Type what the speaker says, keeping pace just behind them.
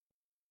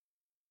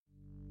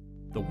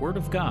The Word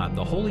of God,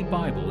 the Holy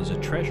Bible, is a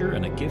treasure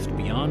and a gift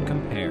beyond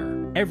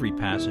compare. Every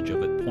passage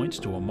of it points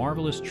to a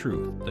marvelous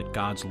truth that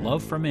God's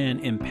love for man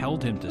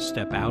impelled him to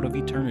step out of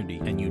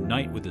eternity and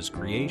unite with his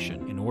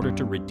creation in order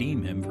to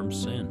redeem him from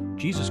sin.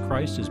 Jesus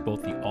Christ is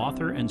both the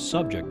author and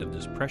subject of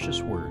this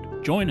precious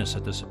Word. Join us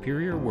at the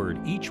Superior Word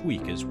each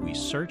week as we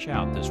search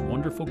out this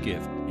wonderful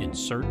gift in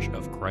search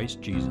of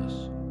Christ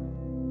Jesus.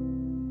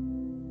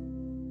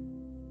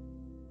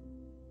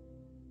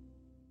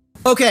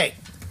 Okay.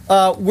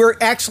 We're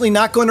actually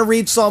not going to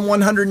read Psalm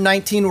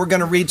 119. We're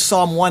going to read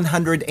Psalm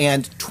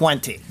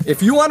 120.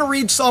 If you want to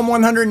read Psalm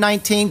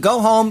 119, go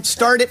home,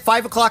 start at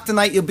 5 o'clock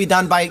tonight. You'll be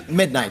done by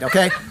midnight,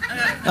 okay?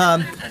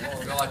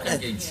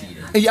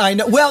 Yeah, I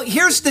know. Well,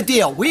 here's the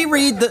deal. We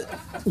read the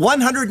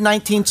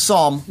 119th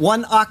Psalm,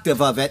 one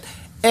octave of it,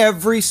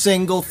 every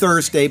single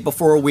Thursday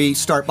before we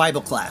start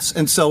Bible class.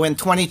 And so in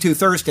 22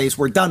 Thursdays,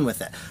 we're done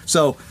with it.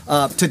 So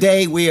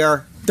today we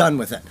are done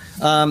with it.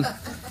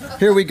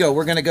 Here we go.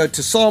 We're going to go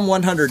to Psalm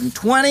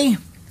 120.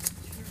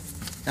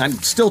 I'm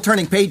still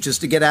turning pages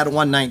to get out of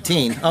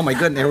 119. Oh my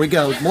goodness, here we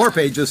go. More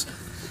pages.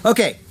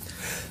 Okay.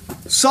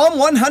 Psalm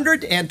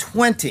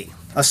 120,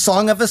 a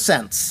song of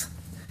ascents.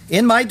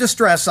 In my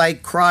distress I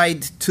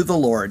cried to the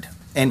Lord,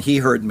 and he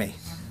heard me.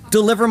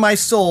 Deliver my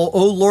soul,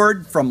 O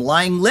Lord, from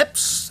lying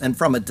lips and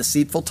from a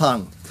deceitful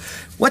tongue.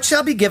 What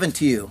shall be given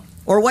to you,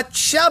 or what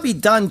shall be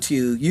done to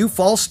you, you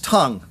false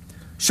tongue?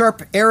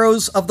 Sharp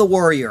arrows of the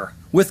warrior,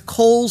 with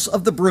coals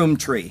of the broom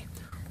tree.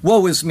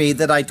 Woe is me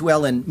that I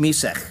dwell in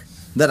Mesech,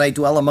 that I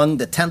dwell among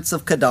the tents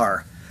of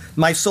Kedar.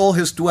 My soul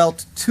has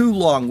dwelt too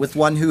long with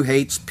one who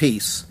hates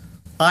peace.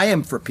 I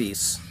am for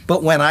peace,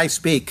 but when I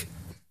speak,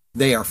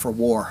 they are for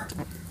war.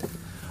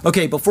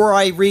 Okay, before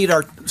I read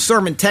our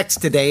sermon text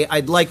today,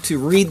 I'd like to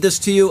read this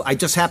to you. I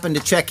just happened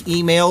to check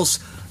emails.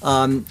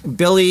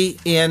 Billy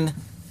in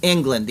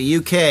England, the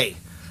UK.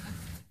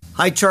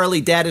 Hi,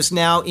 Charlie. Dad is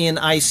now in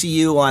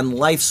ICU on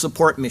life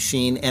support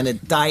machine and a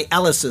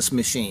dialysis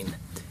machine.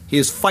 He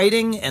is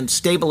fighting and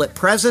stable at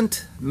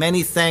present.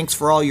 Many thanks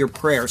for all your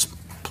prayers.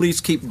 Please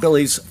keep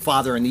Billy's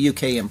father in the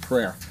UK in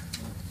prayer.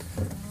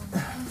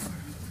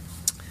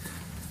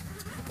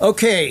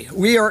 Okay,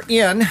 we are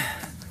in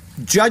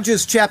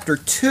Judges chapter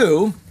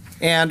 2,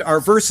 and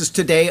our verses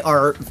today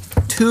are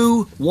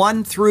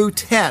 1 through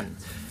 10.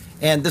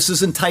 And this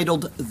is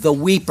entitled The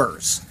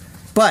Weepers.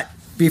 But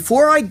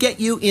before I get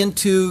you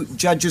into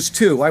Judges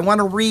 2, I want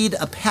to read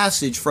a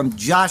passage from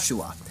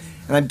Joshua.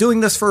 And I'm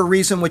doing this for a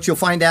reason which you'll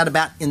find out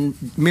about in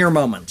mere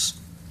moments.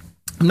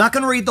 I'm not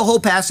going to read the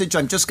whole passage.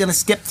 I'm just going to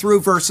skip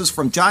through verses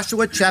from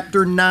Joshua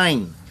chapter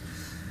 9.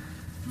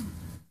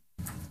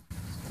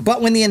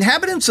 But when the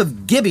inhabitants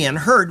of Gibeon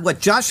heard what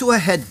Joshua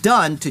had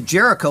done to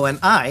Jericho and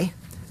Ai,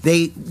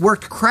 they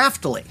worked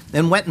craftily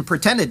and went and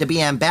pretended to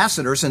be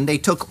ambassadors, and they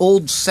took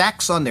old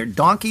sacks on their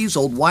donkeys,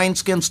 old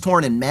wineskins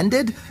torn and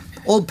mended,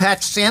 old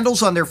patched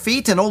sandals on their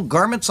feet, and old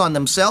garments on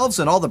themselves,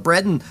 and all the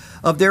bread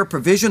of their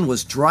provision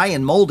was dry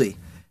and moldy.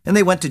 And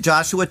they went to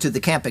Joshua to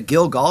the camp at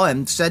Gilgal,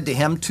 and said to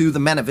him, to the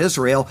men of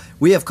Israel,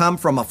 we have come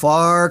from a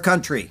far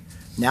country.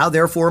 Now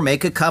therefore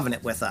make a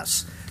covenant with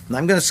us. And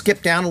I'm going to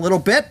skip down a little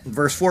bit.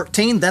 Verse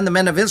 14, then the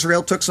men of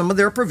Israel took some of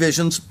their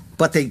provisions,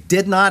 but they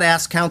did not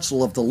ask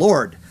counsel of the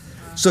Lord.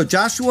 So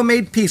Joshua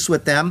made peace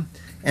with them,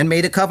 and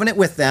made a covenant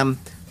with them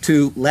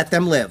to let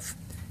them live.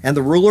 And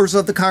the rulers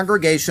of the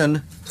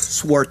congregation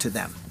swore to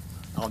them.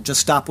 I'll just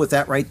stop with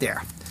that right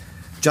there.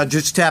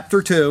 Judges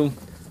chapter 2,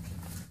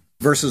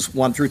 verses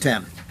 1 through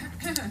 10.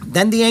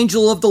 Then the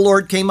angel of the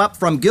Lord came up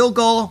from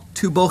Gilgal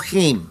to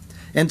Bochim,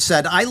 and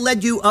said, I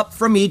led you up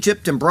from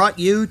Egypt and brought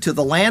you to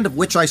the land of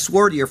which I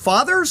swore to your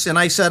fathers. And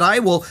I said, I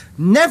will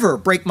never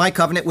break my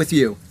covenant with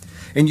you.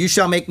 And you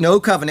shall make no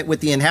covenant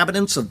with the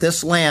inhabitants of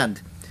this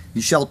land.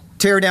 You shall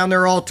tear down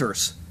their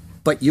altars.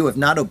 But you have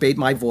not obeyed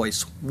my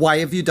voice. Why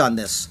have you done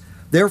this?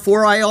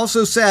 Therefore I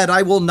also said,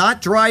 I will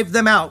not drive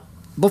them out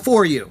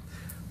before you,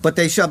 but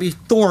they shall be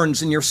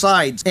thorns in your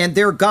sides, and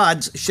their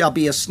gods shall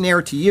be a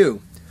snare to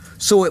you.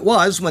 So it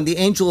was, when the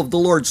angel of the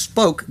Lord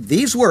spoke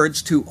these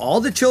words to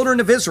all the children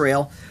of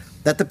Israel,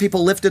 that the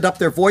people lifted up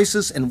their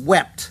voices and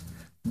wept.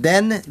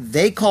 Then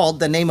they called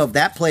the name of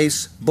that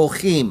place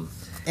Bochim,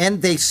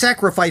 and they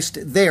sacrificed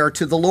there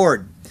to the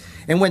Lord.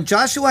 And when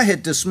Joshua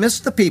had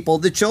dismissed the people,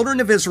 the children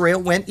of Israel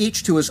went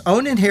each to his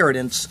own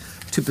inheritance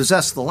to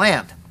possess the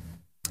land.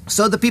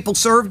 So the people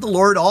served the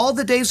Lord all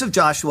the days of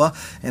Joshua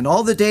and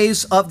all the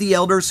days of the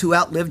elders who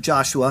outlived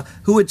Joshua,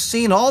 who had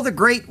seen all the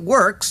great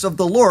works of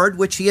the Lord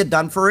which he had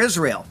done for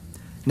Israel.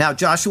 Now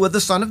Joshua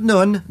the son of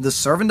Nun, the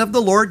servant of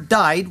the Lord,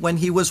 died when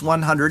he was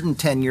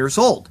 110 years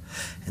old.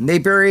 And they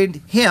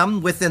buried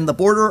him within the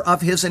border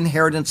of his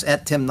inheritance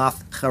at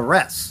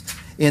Timnath-Heres,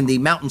 in the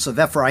mountains of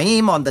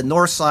Ephraim on the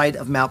north side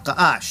of Mount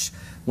Gaash.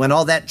 When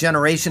all that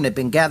generation had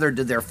been gathered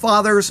to their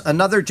fathers,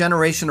 another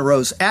generation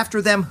arose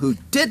after them who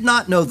did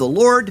not know the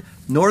Lord,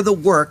 nor the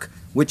work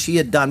which he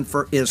had done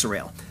for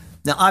Israel.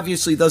 Now,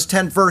 obviously, those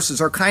 10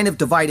 verses are kind of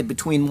divided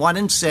between 1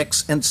 and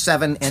 6 and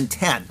 7 and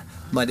 10,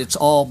 but it's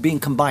all being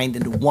combined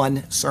into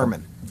one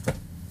sermon.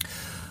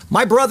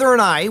 My brother and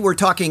I were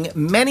talking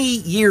many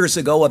years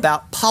ago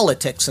about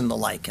politics and the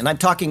like, and I'm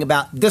talking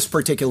about this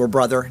particular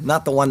brother,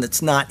 not the one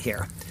that's not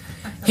here.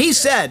 He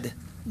said,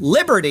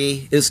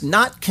 liberty is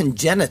not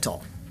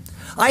congenital.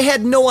 I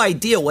had no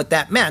idea what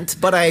that meant,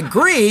 but I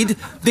agreed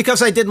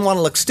because I didn't want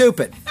to look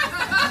stupid.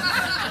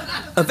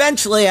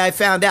 Eventually, I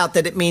found out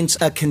that it means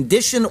a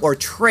condition or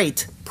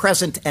trait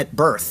present at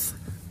birth.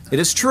 It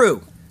is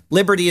true.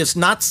 Liberty is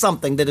not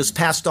something that is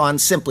passed on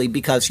simply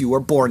because you were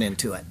born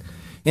into it.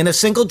 In a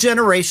single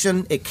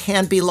generation, it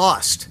can be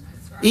lost.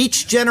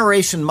 Each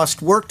generation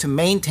must work to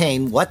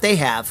maintain what they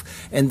have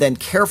and then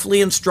carefully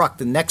instruct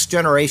the next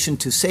generation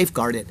to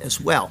safeguard it as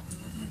well.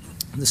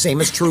 The same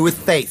is true with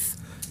faith.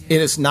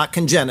 It is not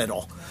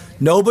congenital.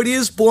 Nobody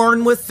is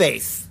born with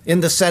faith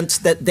in the sense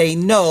that they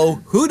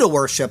know who to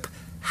worship,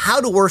 how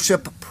to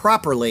worship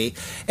properly,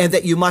 and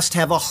that you must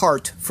have a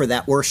heart for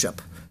that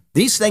worship.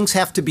 These things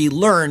have to be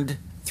learned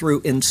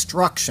through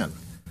instruction.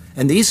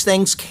 And these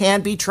things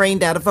can be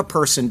trained out of a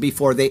person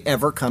before they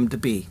ever come to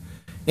be.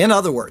 In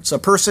other words, a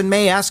person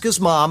may ask his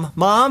mom,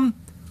 "Mom,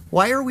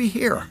 why are we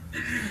here?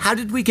 How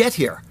did we get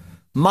here?"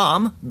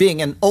 Mom,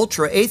 being an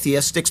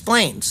ultra-atheist,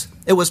 explains,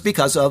 "It was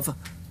because of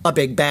a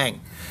Big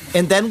Bang.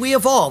 And then we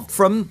evolved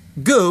from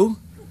goo,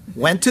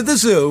 went to the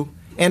zoo,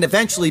 and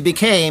eventually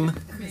became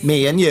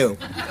me and you."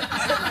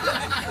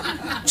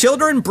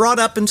 Children brought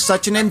up in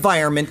such an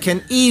environment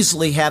can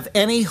easily have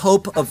any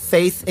hope of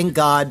faith in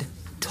God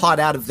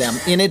taught out of them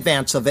in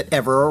advance of it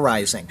ever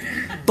arising.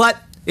 But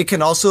it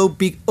can also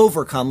be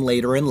overcome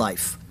later in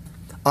life.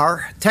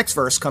 Our text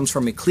verse comes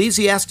from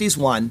Ecclesiastes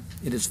 1.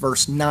 It is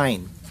verse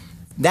 9.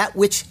 That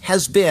which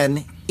has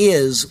been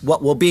is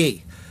what will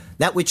be.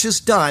 That which is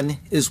done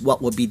is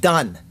what will be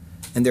done.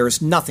 And there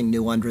is nothing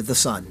new under the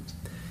sun.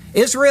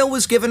 Israel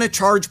was given a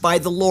charge by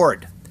the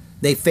Lord.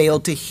 They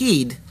failed to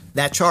heed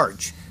that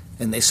charge,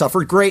 and they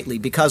suffered greatly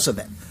because of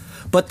it.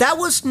 But that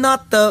was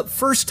not the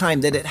first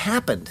time that it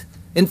happened.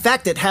 In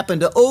fact, it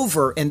happened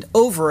over and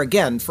over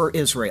again for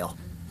Israel.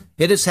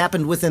 It has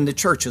happened within the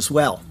church as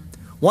well.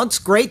 Once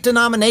great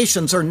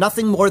denominations are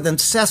nothing more than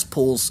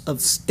cesspools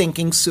of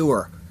stinking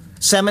sewer.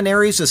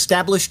 Seminaries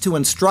established to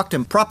instruct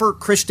in proper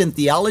Christian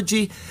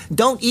theology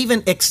don't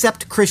even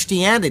accept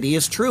Christianity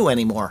as true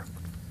anymore.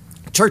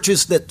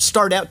 Churches that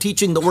start out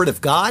teaching the Word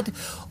of God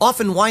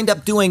often wind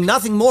up doing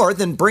nothing more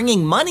than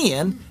bringing money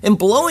in and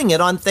blowing it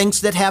on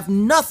things that have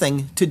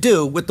nothing to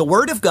do with the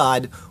Word of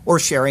God or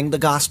sharing the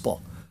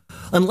gospel.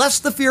 Unless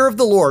the fear of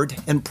the Lord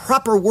and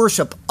proper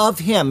worship of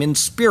Him in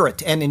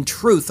spirit and in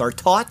truth are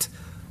taught,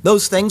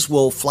 those things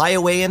will fly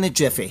away in a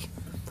jiffy.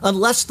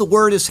 Unless the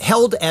Word is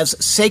held as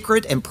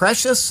sacred and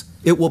precious,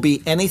 it will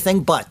be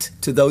anything but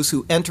to those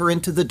who enter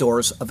into the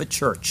doors of a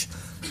church.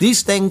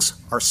 These things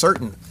are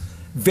certain.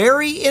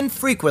 Very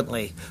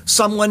infrequently,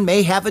 someone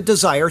may have a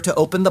desire to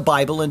open the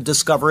Bible and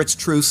discover its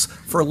truths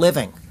for a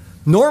living.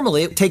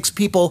 Normally, it takes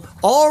people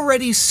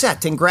already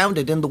set and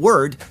grounded in the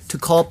Word to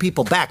call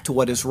people back to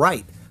what is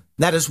right.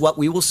 That is what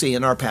we will see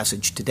in our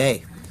passage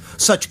today.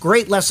 Such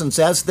great lessons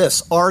as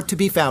this are to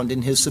be found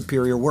in His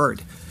superior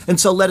Word. And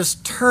so let us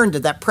turn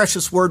to that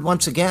precious Word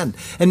once again,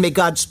 and may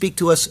God speak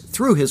to us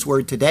through His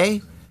Word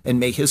today, and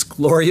may His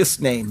glorious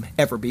name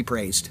ever be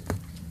praised.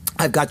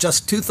 I've got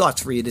just two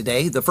thoughts for you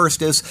today. The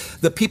first is,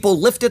 the people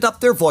lifted up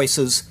their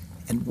voices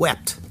and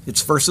wept.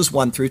 It's verses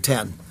 1 through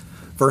 10.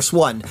 Verse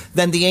 1,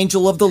 then the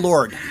angel of the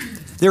Lord.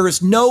 There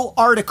is no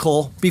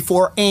article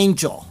before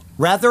angel.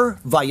 Rather,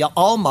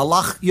 Vaya'al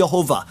Malach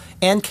Yehovah,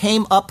 and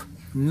came up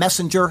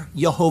messenger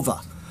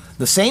Yehovah.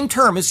 The same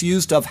term is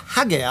used of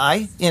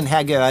Haggai in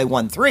Haggai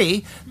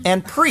 1:3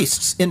 and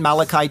priests in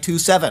Malachi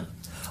 2:7.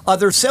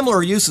 Other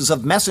similar uses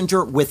of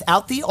messenger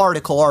without the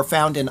article are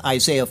found in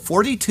Isaiah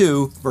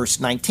 42, verse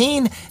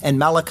 19, and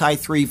Malachi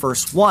 3,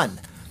 verse 1.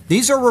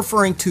 These are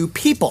referring to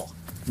people,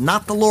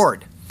 not the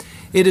Lord.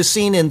 It is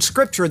seen in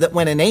Scripture that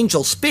when an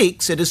angel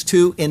speaks, it is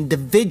to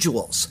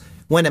individuals.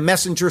 When a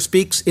messenger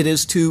speaks, it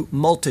is to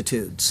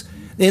multitudes.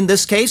 In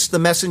this case, the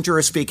messenger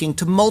is speaking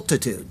to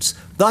multitudes.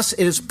 Thus,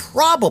 it is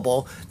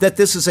probable that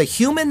this is a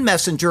human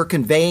messenger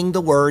conveying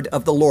the word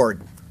of the Lord.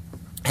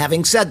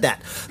 Having said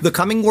that, the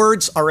coming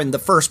words are in the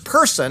first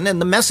person, and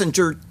the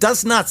messenger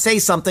does not say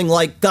something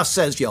like, "Thus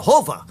says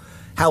Jehovah."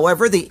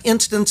 However, the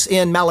instance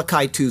in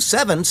Malachi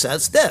 2:7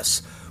 says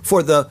this,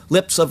 "For the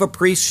lips of a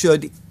priest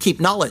should keep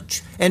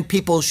knowledge, and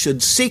people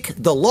should seek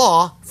the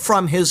law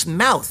from his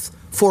mouth,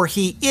 for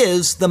he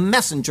is the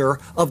messenger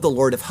of the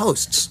Lord of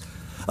hosts."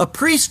 A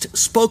priest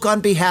spoke on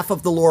behalf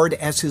of the Lord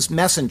as his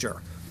messenger.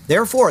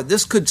 Therefore,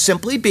 this could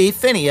simply be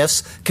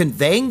Phinehas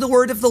conveying the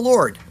word of the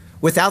Lord.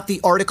 Without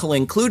the article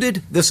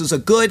included, this is a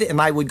good,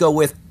 and I would go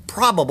with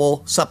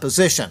probable,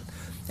 supposition.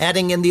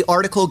 Adding in the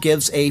article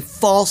gives a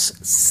false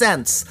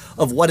sense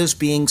of what is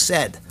being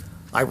said.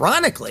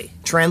 Ironically,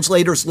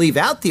 translators leave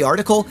out the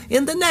article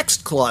in the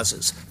next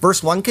clauses.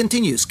 Verse 1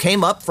 continues,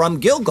 came up from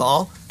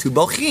Gilgal to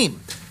Bochim.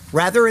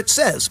 Rather, it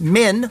says,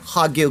 Min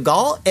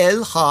ha-Gilgal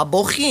el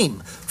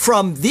ha-Bochim,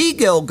 from the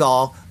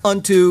Gilgal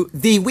unto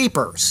the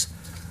weepers.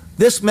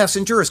 This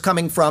messenger is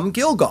coming from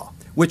Gilgal.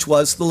 which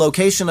was the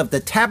location of the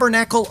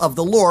tabernacle of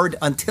the Lord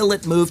until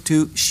it moved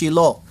to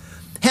Shiloh.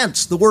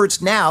 Hence, the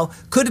words now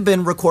could have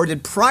been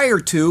recorded prior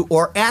to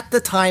or at the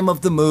time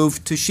of the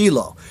move to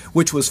Shiloh,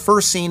 which was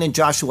first seen in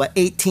Joshua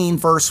 18,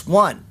 verse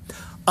 1.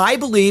 I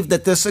believe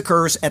that this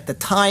occurs at the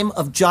time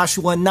of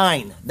Joshua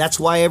 9. That's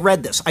why I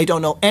read this. I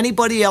don't know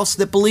anybody else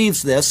that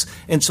believes this,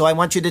 and so I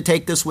want you to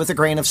take this with a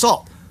grain of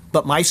salt.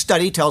 But my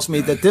study tells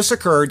me that this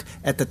occurred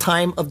at the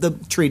time of the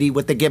treaty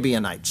with the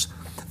Gibeonites.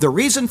 The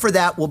reason for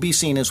that will be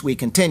seen as we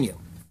continue.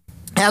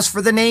 As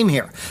for the name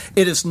here,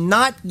 it is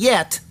not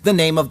yet the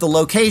name of the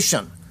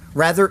location.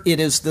 Rather, it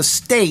is the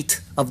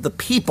state of the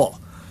people.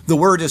 The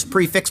word is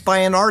prefixed by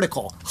an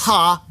article,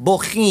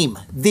 ha-bochim,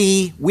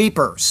 the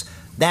weepers.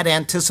 That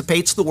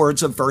anticipates the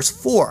words of verse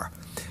 4.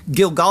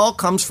 Gilgal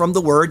comes from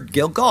the word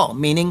Gilgal,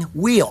 meaning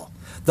wheel.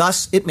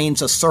 Thus, it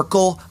means a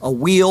circle, a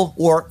wheel,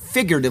 or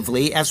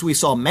figuratively, as we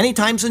saw many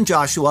times in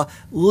Joshua,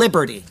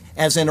 liberty,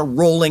 as in a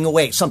rolling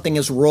away. Something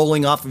is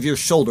rolling off of your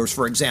shoulders,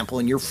 for example,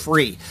 and you're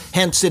free.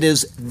 Hence, it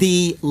is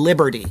the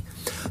liberty.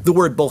 The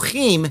word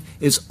bochim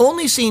is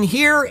only seen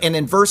here and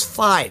in verse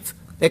 5.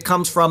 It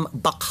comes from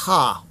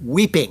bakha,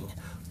 weeping.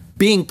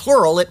 Being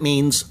plural, it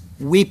means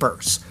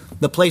weepers.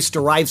 The place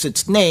derives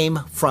its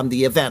name from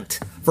the event.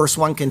 Verse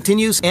 1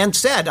 continues, and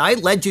said, I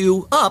led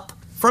you up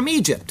from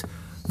Egypt.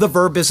 The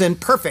verb is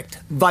imperfect.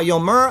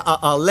 Vayomer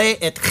a'ale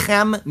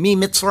etchem mi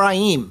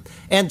Mitzrayim.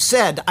 And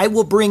said, I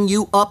will bring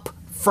you up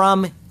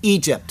from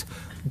Egypt.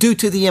 Due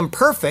to the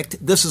imperfect,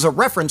 this is a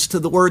reference to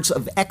the words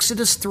of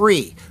Exodus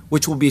 3,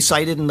 which will be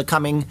cited in the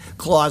coming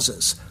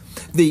clauses.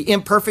 The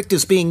imperfect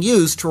is being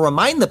used to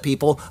remind the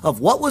people of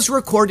what was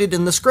recorded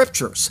in the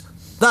scriptures.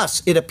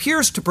 Thus, it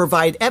appears to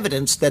provide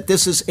evidence that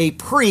this is a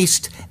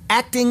priest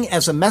acting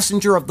as a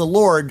messenger of the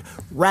Lord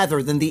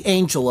rather than the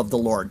angel of the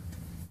Lord.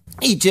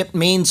 Egypt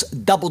means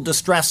double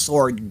distress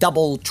or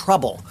double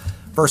trouble.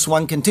 Verse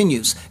 1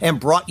 continues, and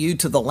brought you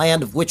to the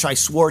land of which I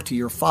swore to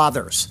your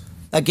fathers.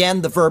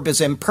 Again, the verb is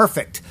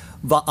imperfect.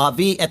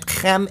 Va'avi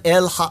etchem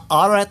el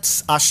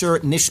haaretz asher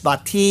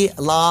nishbati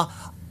la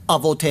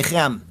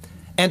avotechem.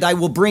 And I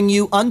will bring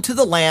you unto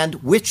the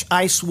land which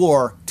I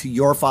swore to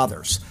your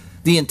fathers.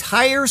 The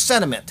entire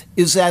sentiment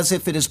is as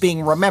if it is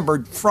being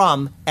remembered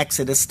from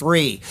Exodus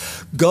 3.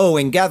 Go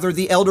and gather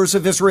the elders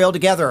of Israel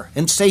together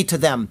and say to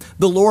them,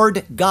 the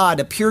Lord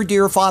God appeared to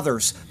your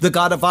fathers, the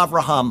God of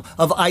Abraham,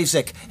 of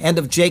Isaac, and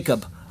of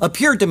Jacob,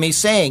 appeared to me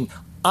saying,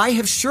 I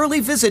have surely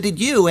visited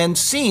you and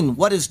seen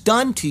what is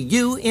done to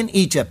you in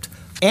Egypt.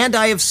 And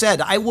I have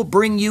said, I will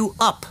bring you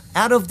up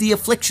out of the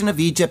affliction of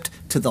Egypt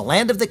to the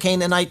land of the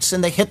Canaanites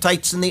and the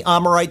Hittites and the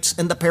Amorites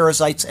and the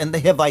Perizzites and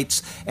the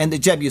Hivites and the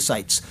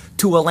Jebusites,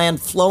 to a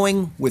land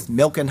flowing with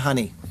milk and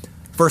honey.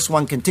 Verse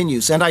 1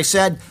 continues, and I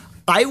said,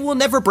 I will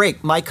never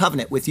break my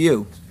covenant with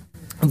you.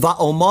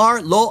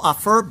 Va'omar lo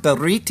afer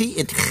beriti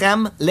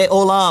itchem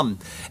leolam,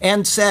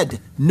 and said,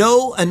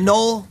 no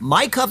annul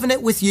my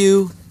covenant with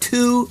you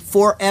to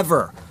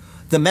forever.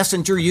 The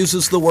messenger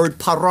uses the word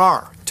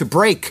parar, to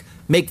break,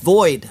 make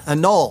void,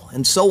 annul,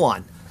 and so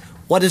on.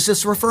 What is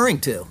this referring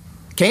to?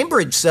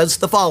 Cambridge says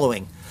the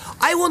following,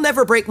 I will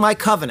never break my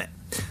covenant.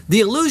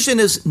 The allusion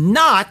is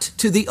not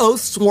to the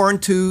oath sworn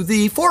to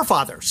the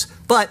forefathers,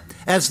 but,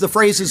 as the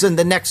phrases in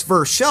the next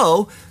verse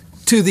show,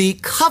 to the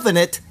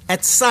covenant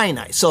at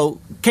Sinai. So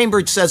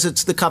Cambridge says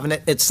it's the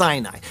covenant at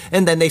Sinai,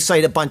 and then they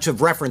cite a bunch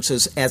of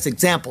references as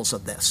examples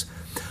of this.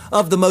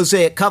 Of the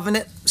Mosaic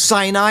covenant,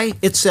 Sinai,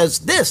 it says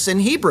this in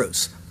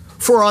Hebrews,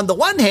 for on the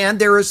one hand,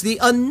 there is the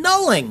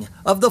annulling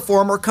of the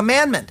former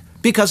commandment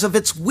because of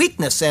its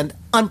weakness and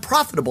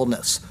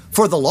unprofitableness,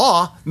 for the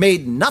law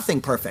made nothing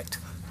perfect.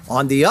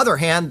 On the other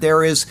hand,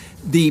 there is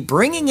the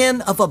bringing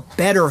in of a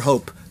better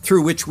hope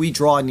through which we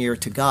draw near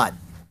to God.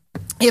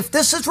 If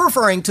this is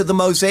referring to the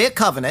Mosaic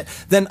covenant,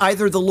 then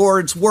either the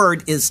Lord's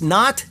word is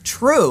not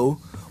true,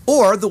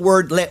 or the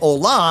word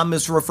le'olam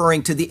is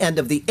referring to the end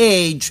of the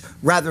age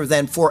rather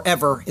than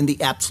forever in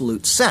the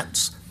absolute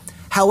sense.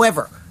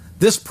 However,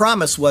 this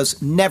promise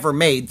was never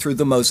made through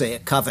the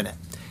Mosaic covenant.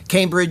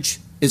 Cambridge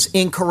is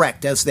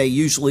incorrect, as they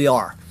usually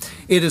are.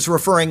 It is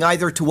referring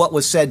either to what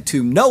was said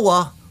to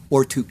Noah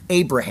or to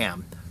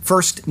Abraham.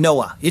 First,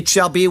 Noah, it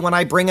shall be when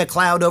I bring a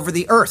cloud over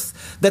the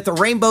earth, that the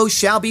rainbow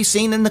shall be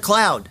seen in the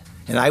cloud.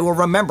 And I will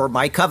remember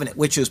my covenant,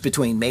 which is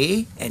between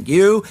me and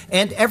you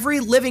and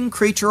every living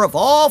creature of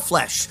all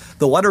flesh.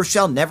 The water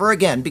shall never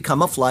again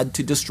become a flood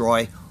to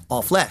destroy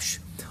all flesh.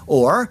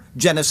 Or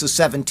Genesis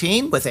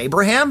 17 with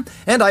Abraham,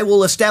 and I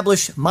will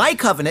establish my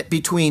covenant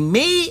between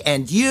me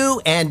and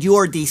you and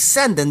your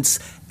descendants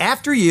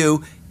after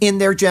you in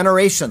their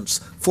generations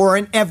for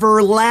an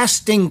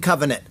everlasting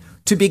covenant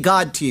to be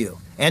God to you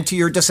and to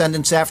your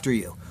descendants after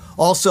you.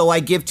 Also I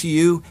give to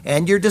you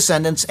and your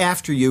descendants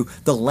after you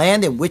the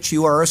land in which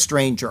you are a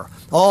stranger,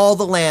 all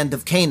the land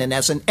of Canaan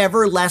as an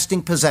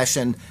everlasting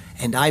possession,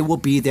 and I will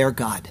be their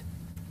God.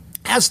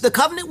 As the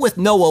covenant with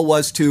Noah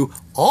was to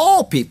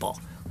all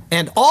people,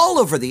 and all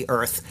over the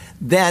earth,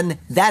 then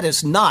that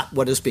is not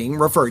what is being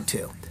referred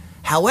to.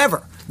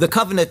 However, the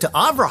covenant to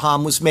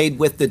Abraham was made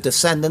with the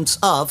descendants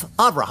of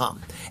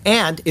Abraham.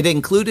 and it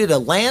included a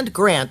land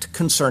grant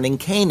concerning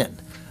Canaan.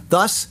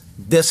 Thus,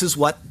 this is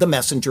what the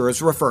messenger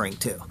is referring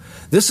to.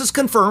 This is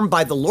confirmed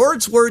by the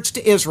Lord's words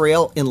to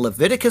Israel in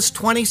Leviticus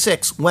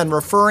 26 when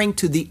referring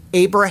to the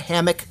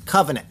Abrahamic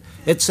covenant.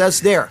 It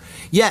says there,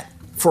 "Yet,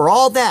 for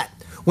all that,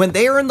 when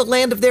they are in the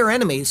land of their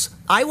enemies,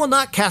 I will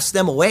not cast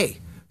them away,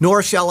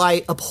 nor shall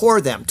I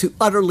abhor them to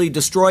utterly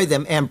destroy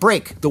them and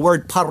break," the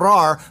word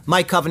parar,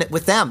 "my covenant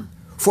with them,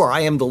 for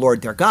I am the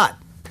Lord their God."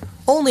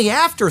 Only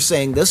after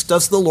saying this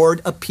does the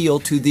Lord appeal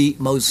to the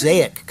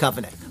Mosaic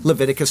covenant.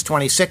 Leviticus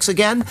 26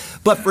 again,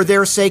 "But for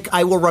their sake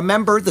I will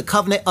remember the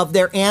covenant of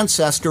their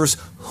ancestors,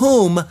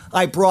 whom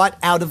I brought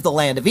out of the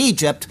land of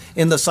Egypt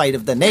in the sight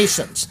of the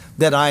nations,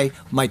 that I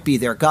might be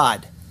their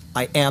God.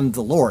 I am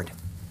the Lord."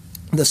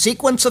 The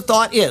sequence of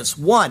thought is,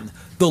 1,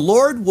 the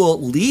Lord will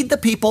lead the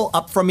people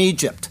up from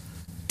Egypt.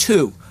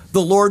 2,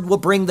 the Lord will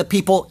bring the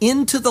people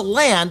into the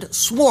land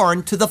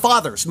sworn to the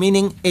fathers,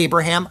 meaning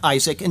Abraham,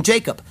 Isaac, and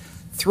Jacob.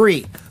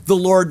 3, the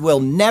Lord will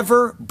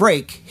never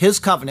break his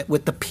covenant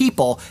with the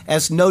people,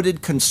 as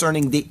noted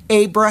concerning the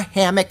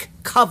Abrahamic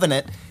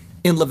covenant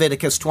in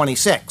Leviticus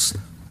 26.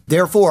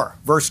 Therefore,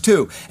 verse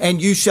 2,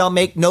 "And you shall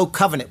make no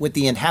covenant with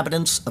the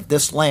inhabitants of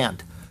this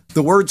land."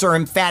 The words are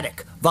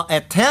emphatic.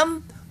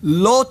 Va'etem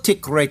lo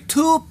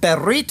tikretu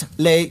berit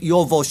le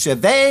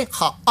yovosheve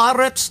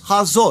haaretz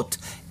hazot.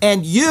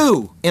 And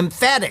you,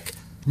 emphatic,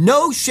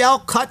 no shall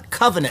cut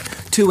covenant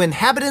to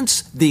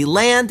inhabitants the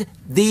land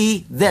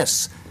thee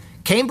this.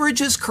 Cambridge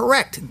is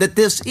correct that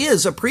this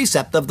is a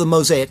precept of the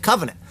Mosaic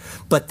covenant,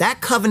 but that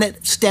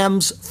covenant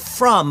stems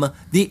from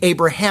the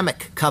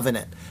Abrahamic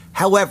covenant.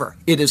 However,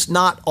 it is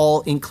not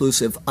all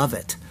inclusive of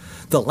it.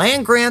 The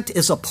land grant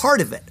is a part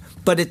of it,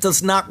 but it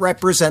does not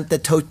represent the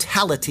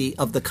totality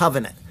of the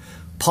covenant.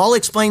 Paul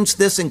explains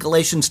this in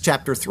Galatians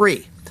chapter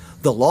 3.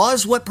 The law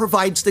is what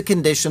provides the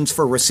conditions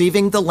for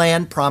receiving the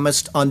land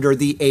promised under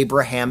the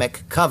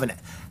Abrahamic covenant,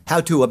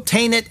 how to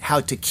obtain it,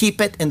 how to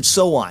keep it, and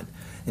so on.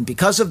 And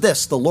because of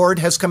this, the Lord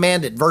has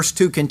commanded, verse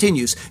 2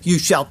 continues, "You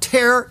shall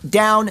tear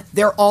down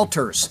their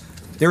altars."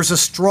 There's a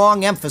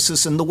strong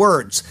emphasis in the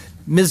words,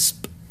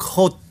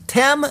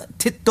 mizkotem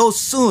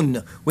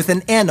titosun, with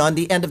an N on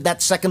the end of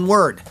that second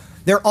word.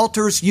 Their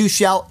altars you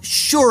shall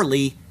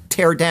surely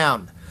tear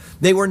down.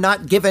 They were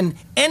not given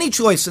any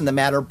choice in the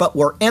matter, but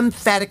were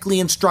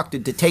emphatically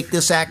instructed to take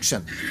this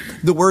action.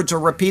 The words are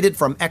repeated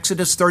from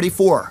Exodus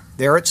 34.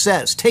 There it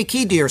says, "Take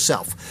heed to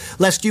yourself,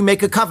 lest you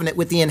make a covenant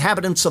with the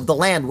inhabitants of the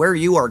land where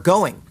you are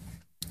going,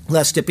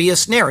 lest it be a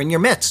snare in your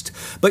midst.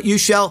 But you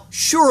shall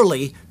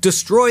surely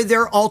destroy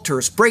their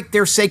altars, break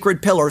their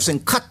sacred pillars,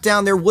 and cut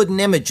down their wooden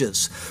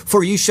images.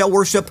 For you shall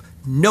worship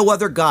no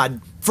other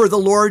God, for the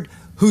Lord,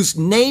 whose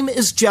name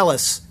is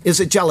jealous, is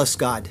a jealous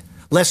God.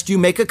 Lest you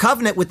make a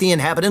covenant with the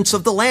inhabitants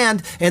of the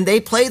land, and they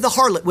play the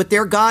harlot with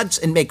their gods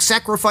and make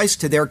sacrifice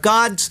to their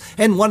gods,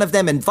 and one of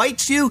them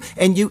invites you,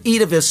 and you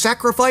eat of his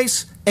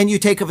sacrifice, and you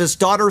take of his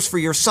daughters for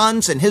your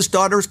sons, and his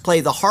daughters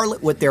play the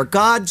harlot with their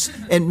gods,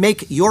 and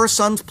make your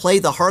sons play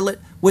the harlot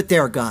with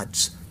their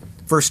gods."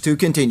 Verse 2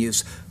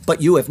 continues,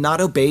 "But you have not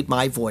obeyed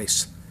my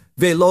voice.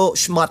 Velo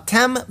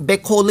shmatem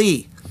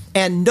bekoli,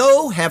 and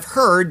no have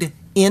heard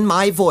in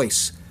my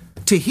voice.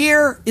 To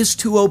hear is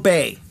to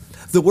obey."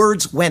 The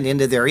words went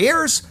into their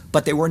ears,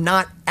 but they were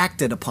not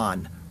acted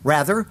upon.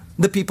 Rather,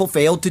 the people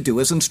failed to do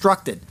as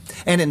instructed.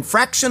 An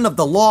infraction of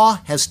the law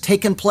has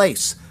taken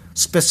place.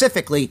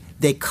 Specifically,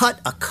 they cut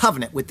a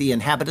covenant with the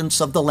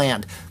inhabitants of the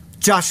land.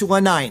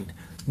 Joshua 9.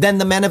 "Then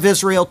the men of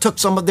Israel took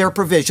some of their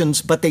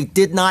provisions, but they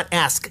did not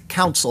ask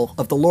counsel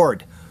of the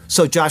Lord.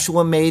 So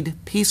Joshua made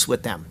peace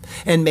with them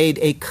and made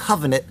a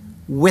covenant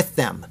with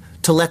them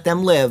to let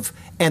them live,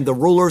 and the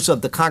rulers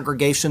of the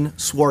congregation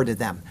swore to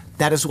them."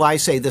 That is why I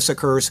say this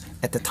occurs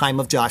at the time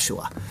of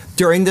Joshua.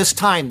 During this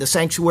time, the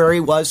sanctuary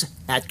was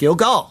at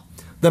Gilgal.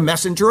 The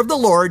messenger of the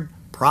Lord,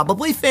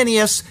 probably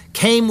Phinehas,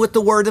 came with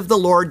the word of the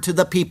Lord to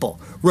the people,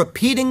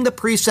 repeating the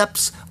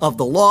precepts of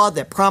the law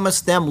that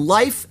promised them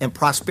life and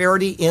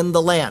prosperity in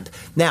the land.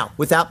 Now,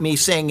 without me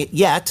saying it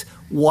yet,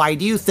 why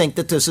do you think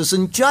that this is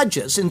in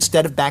Judges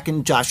instead of back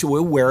in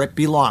Joshua where it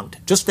belonged?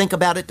 Just think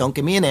about it. Don't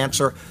give me an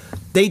answer.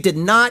 They did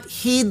not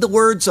heed the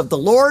words of the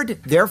Lord.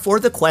 Therefore,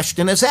 the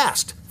question is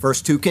asked.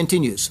 Verse 2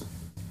 continues,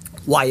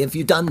 "Why have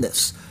you done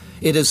this?"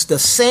 It is the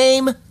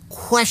same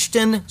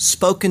question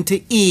spoken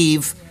to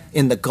Eve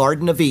in the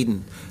Garden of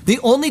Eden. The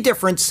only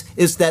difference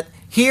is that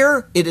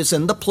here it is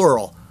in the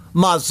plural.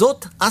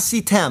 Mazot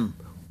asitem.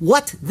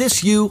 What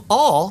this you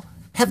all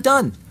have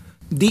done.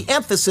 The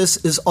emphasis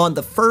is on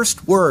the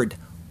first word,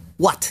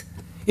 what.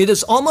 It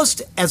is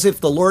almost as if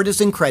the Lord is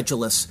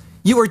incredulous.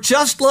 You are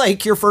just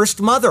like your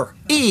first mother,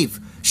 Eve.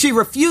 She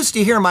refused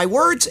to hear my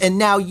words, and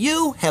now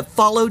you have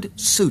followed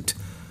suit.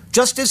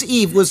 Just as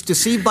Eve was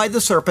deceived by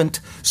the serpent,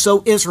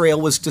 so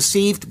Israel was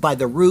deceived by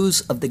the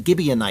ruse of the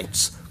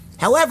Gibeonites.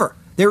 However,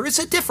 there is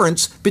a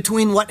difference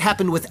between what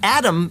happened with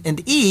Adam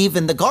and Eve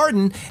in the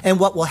garden and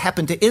what will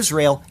happen to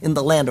Israel in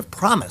the land of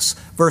promise.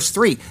 Verse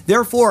 3,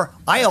 "Therefore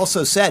I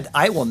also said,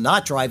 I will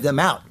not drive them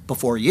out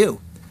before you.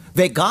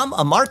 Vegam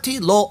amarti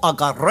lo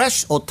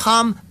agaresh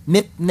otam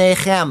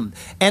mipnechem.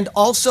 And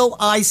also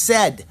I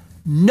said,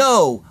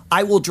 no,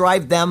 I will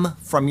drive them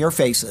from your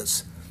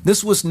faces.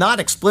 This was not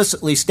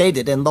explicitly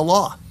stated in the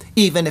law,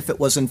 even if it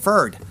was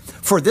inferred.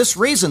 For this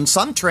reason,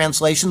 some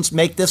translations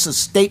make this a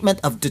statement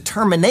of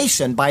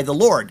determination by the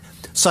Lord,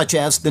 such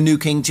as the New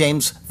King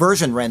James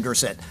Version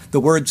renders it. The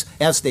words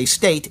as they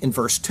state in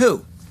verse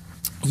 2.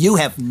 You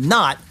have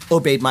not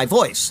obeyed my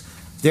voice.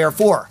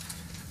 Therefore,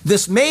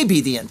 this may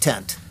be the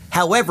intent.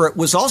 However, it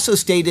was also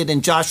stated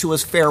in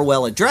Joshua's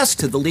farewell address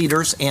to the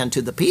leaders and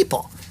to the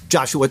people.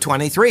 Joshua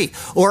 23.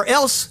 Or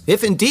else,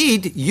 if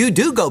indeed you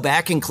do go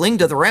back and cling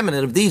to the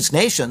remnant of these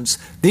nations,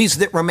 these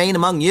that remain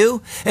among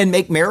you, and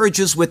make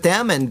marriages with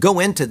them and go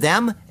into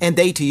them, and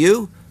they to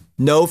you,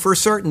 know for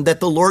certain that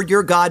the Lord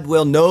your God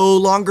will no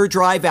longer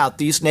drive out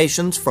these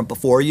nations from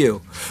before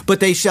you,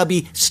 but they shall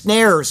be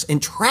snares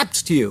and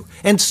traps to you,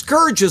 and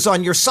scourges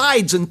on your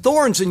sides and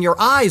thorns in your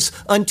eyes,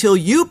 until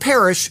you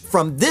perish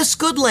from this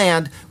good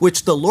land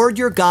which the Lord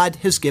your God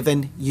has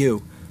given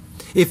you.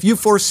 If you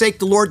forsake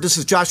the Lord, this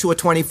is Joshua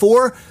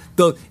 24,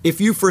 if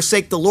you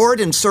forsake the Lord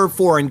and serve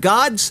foreign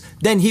gods,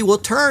 then he will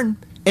turn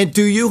and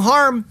do you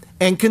harm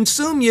and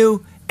consume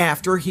you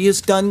after he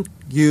has done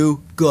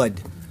you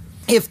good.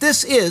 If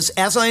this is,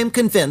 as I am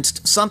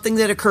convinced, something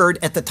that occurred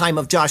at the time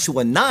of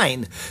Joshua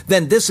 9,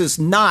 then this is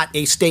not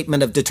a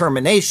statement of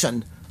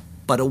determination,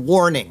 but a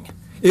warning.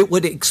 It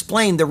would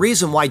explain the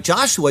reason why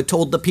Joshua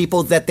told the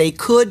people that they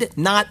could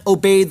not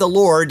obey the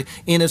Lord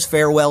in his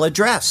farewell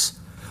address.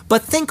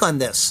 But think on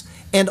this,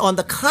 and on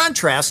the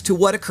contrast to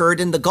what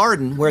occurred in the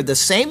garden, where the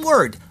same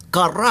word,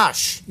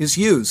 garash, is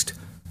used.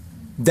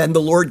 Then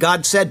the Lord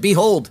God said,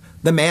 behold,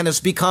 the man has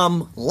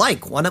become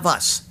like one of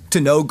us,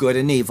 to know good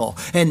and evil.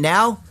 And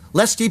now,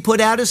 lest he put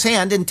out his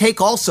hand and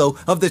take also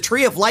of the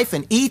tree of life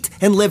and eat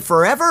and live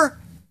forever?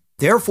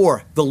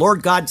 Therefore, the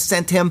Lord God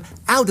sent him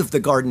out of the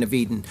Garden of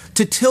Eden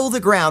to till the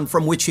ground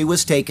from which he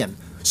was taken.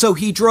 So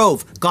he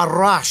drove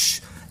Garash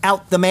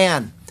out the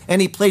man,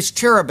 and he placed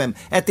cherubim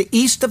at the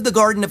east of the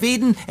Garden of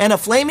Eden and a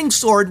flaming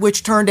sword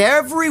which turned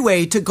every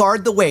way to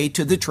guard the way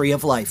to the tree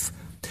of life.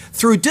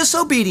 Through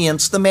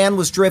disobedience, the man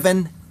was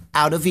driven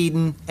out of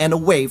Eden and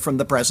away from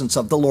the presence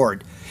of the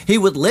Lord. He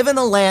would live in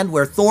a land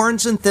where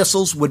thorns and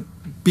thistles would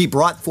be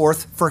brought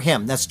forth for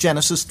him. That's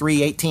Genesis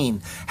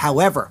 3:18.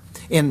 However,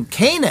 in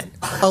Canaan,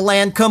 a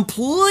land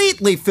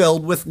completely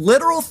filled with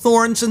literal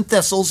thorns and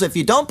thistles, if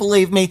you don't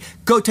believe me,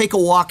 go take a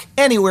walk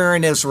anywhere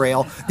in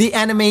Israel. The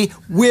enemy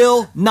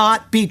will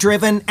not be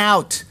driven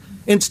out.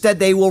 Instead,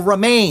 they will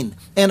remain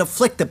and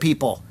afflict the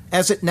people.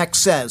 As it next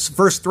says,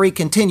 verse 3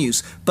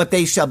 continues, but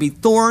they shall be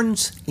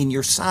thorns in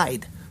your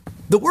side.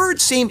 The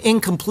words seem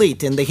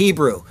incomplete in the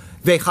Hebrew.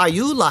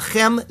 Vechayu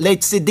lachem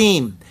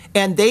letzidim,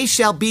 and they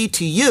shall be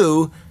to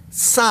you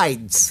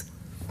sides.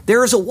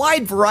 There is a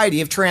wide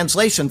variety of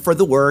translation for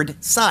the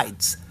word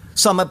sides.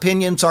 Some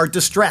opinions are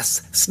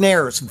distress,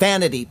 snares,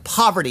 vanity,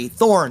 poverty,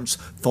 thorns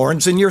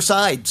in your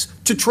sides,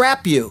 to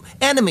trap you,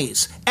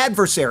 enemies,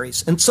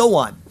 adversaries, and so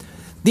on.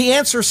 The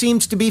answer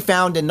seems to be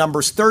found in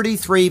Numbers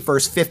 33,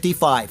 verse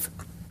 55.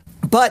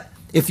 But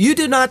if you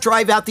do not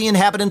drive out the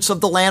inhabitants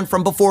of the land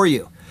from before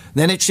you,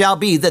 then it shall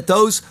be that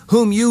those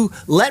whom you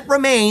let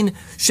remain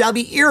shall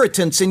be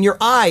irritants in your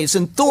eyes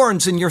and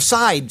thorns in your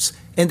sides,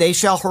 and they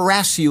shall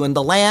harass you in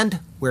the land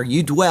where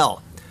you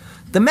dwell.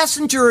 The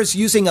messenger is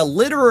using a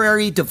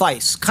literary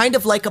device, kind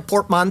of like a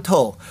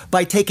portmanteau,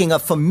 by taking a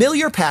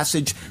familiar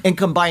passage and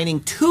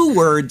combining two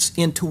words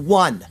into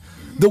one.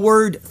 The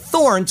word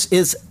thorns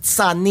is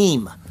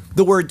tsanim.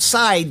 The word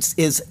sides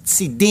is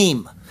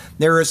tzidim.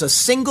 There is a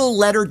single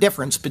letter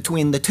difference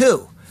between the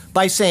two.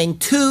 By saying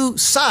two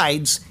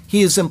sides,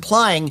 he is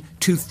implying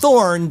two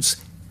thorns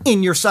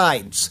in your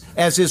sides,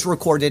 as is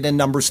recorded in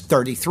Numbers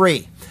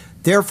 33.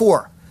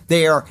 Therefore,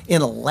 they are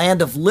in a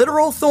land of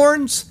literal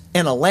thorns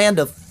and a land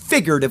of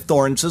figurative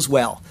thorns as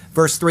well.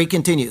 Verse 3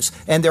 continues,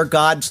 and their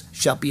gods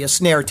shall be a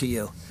snare to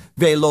you.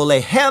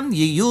 Ve'lolehem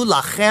yiyu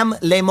lachem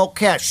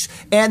lemokesh,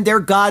 and their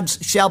gods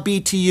shall be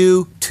to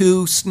you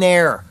to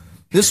snare.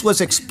 This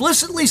was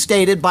explicitly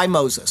stated by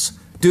Moses.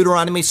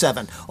 Deuteronomy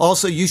 7.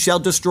 Also you shall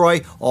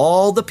destroy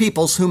all the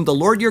peoples whom the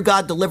Lord your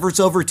God delivers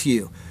over to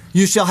you.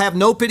 You shall have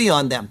no pity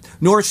on them,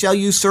 nor shall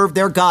you serve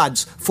their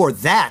gods, for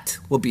that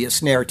will be a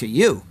snare to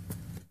you.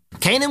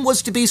 Canaan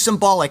was to be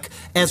symbolic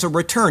as a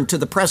return to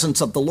the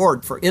presence of the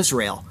Lord for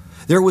Israel.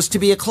 There was to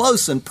be a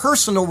close and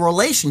personal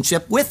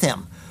relationship with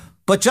him.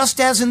 But just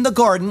as in the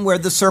garden where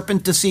the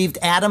serpent deceived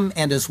Adam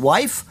and his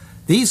wife,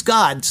 these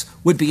gods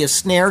would be a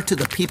snare to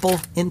the people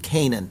in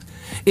Canaan.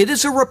 It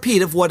is a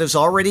repeat of what has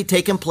already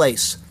taken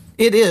place.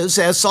 It is,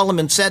 as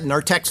Solomon said in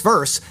our text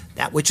verse,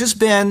 that which has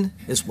been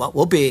is what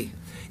will be.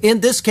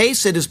 In this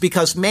case, it is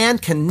because man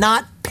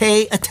cannot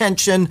pay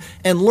attention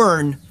and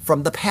learn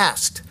from the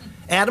past.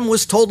 Adam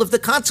was told of the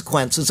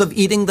consequences of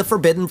eating the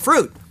forbidden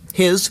fruit,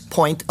 his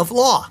point of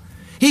law.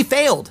 He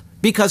failed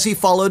because he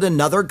followed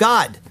another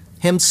god.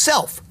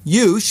 Himself,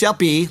 you shall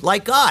be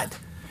like God.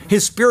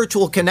 His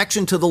spiritual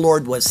connection to the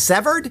Lord was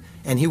severed,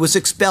 and he was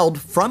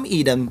expelled from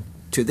Eden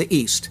to the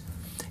east.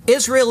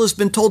 Israel has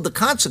been told the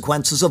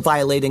consequences of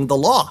violating the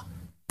law.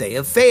 they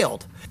have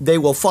failed. They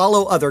will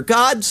follow other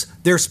gods.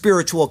 Their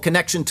spiritual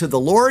connection to the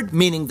Lord,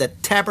 meaning the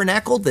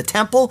tabernacle, the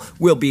temple,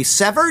 will be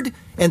severed,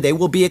 and they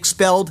will be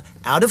expelled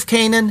out of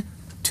Canaan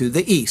to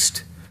the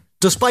east.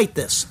 Despite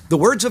this, the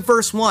words of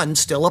verse 1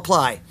 still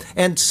apply,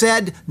 and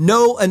said,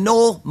 "No,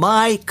 annul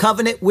my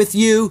covenant with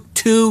you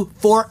to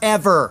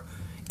forever."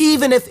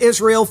 Even if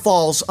Israel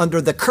falls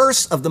under the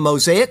curse of the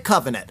Mosaic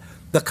covenant,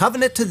 the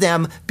covenant to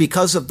them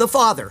because of the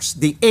fathers,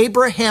 the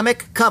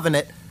Abrahamic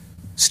covenant,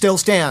 still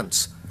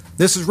stands.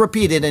 This is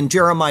repeated in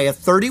Jeremiah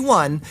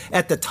 31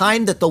 at the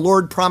time that the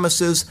Lord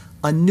promises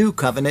a new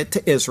covenant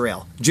to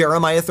Israel.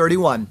 Jeremiah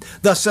 31,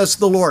 "Thus says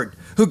the Lord,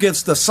 who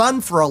gives the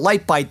sun for a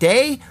light by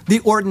day, the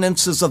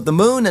ordinances of the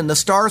moon and the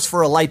stars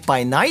for a light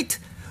by night,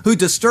 who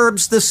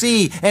disturbs the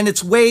sea and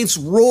its waves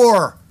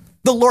roar.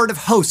 The Lord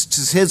of hosts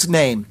is his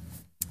name.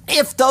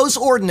 If those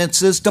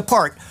ordinances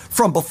depart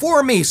from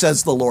before me,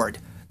 says the Lord,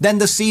 then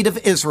the seed of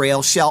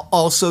Israel shall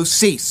also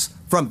cease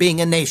from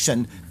being a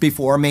nation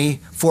before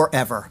me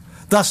forever.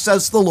 Thus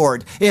says the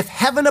Lord, if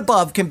heaven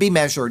above can be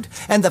measured,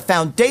 and the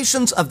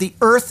foundations of the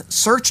earth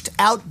searched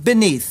out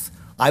beneath,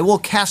 I will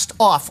cast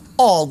off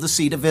all the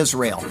seed of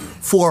Israel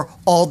for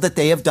all that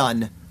they have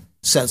done,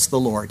 says the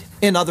Lord.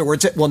 In other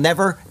words, it will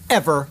never,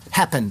 ever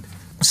happen.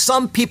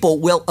 Some people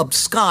will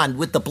abscond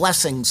with the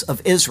blessings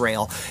of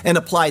Israel and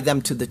apply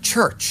them to the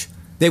church.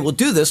 They will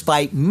do this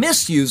by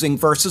misusing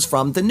verses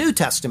from the New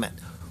Testament.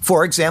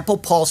 For example,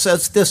 Paul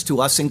says this to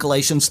us in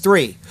Galatians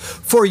 3,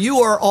 "For you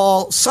are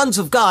all sons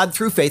of God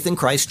through faith in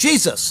Christ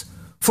Jesus.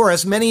 For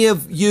as many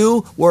of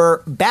you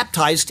were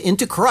baptized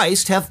into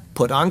Christ have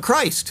put on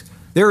Christ.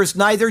 There is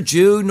neither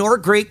Jew nor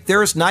Greek,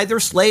 there is neither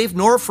slave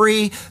nor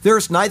free, there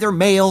is neither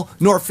male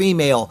nor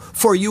female,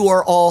 for you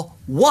are all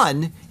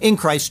one in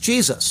Christ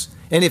Jesus.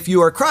 And if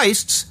you are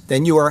Christ's,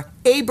 then you are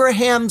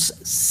Abraham's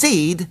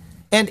seed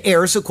and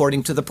heirs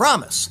according to the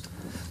promise."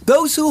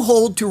 Those who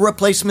hold to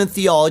replacement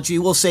theology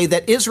will say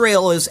that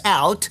Israel is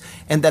out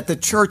and that the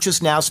church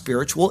is now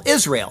spiritual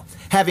Israel,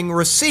 having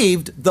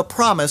received the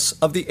promise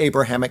of the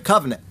Abrahamic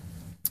covenant.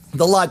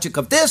 The logic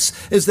of this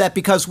is that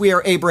because we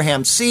are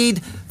Abraham's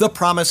seed, the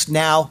promise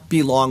now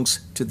belongs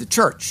to the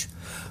church.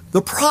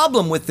 The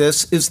problem with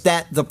this is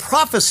that the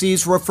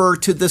prophecies refer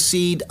to the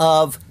seed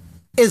of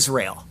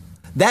Israel.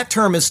 That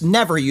term is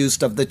never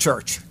used of the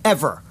church,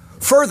 ever.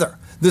 Further,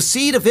 the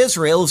seed of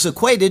Israel is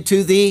equated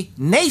to the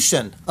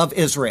nation of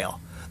Israel.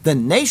 The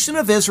nation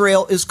of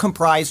Israel is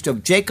comprised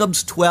of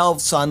Jacob's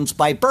 12 sons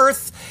by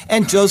birth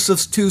and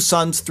Joseph's 2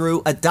 sons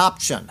through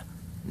adoption,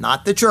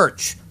 not the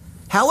church.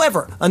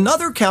 However,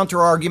 another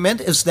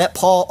counterargument is that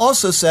Paul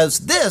also says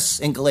this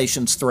in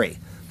Galatians 3.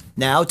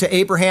 Now to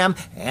Abraham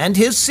and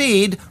his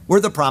seed were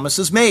the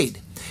promises made.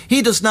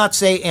 He does not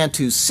say, and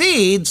to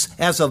seeds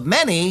as of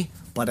many,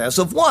 but as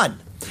of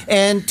one,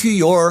 and to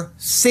your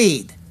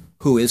seed,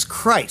 who is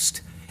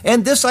Christ.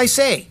 And this I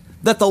say,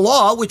 that the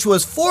law, which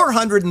was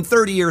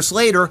 430 years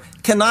later,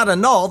 cannot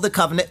annul the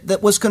covenant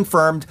that was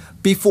confirmed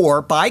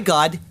before by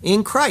God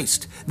in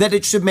Christ, that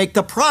it should make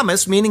the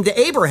promise, meaning to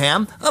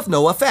Abraham, of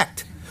no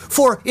effect.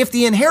 For if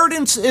the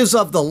inheritance is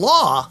of the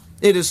law,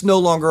 it is no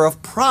longer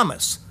of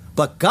promise,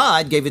 but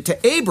God gave it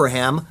to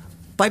Abraham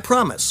by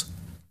promise.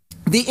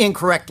 The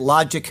incorrect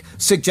logic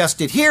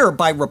suggested here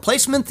by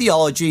replacement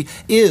theology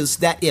is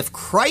that if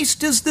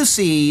Christ is the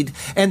seed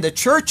and the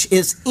church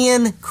is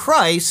in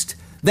Christ,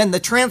 then the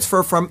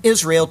transfer from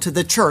Israel to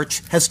the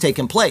church has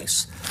taken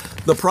place.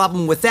 The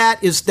problem with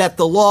that is that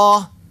the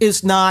law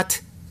is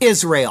not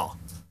Israel.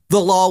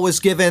 The law was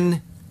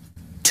given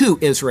to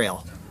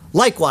Israel.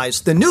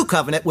 Likewise, the new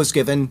covenant was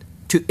given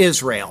to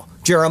Israel.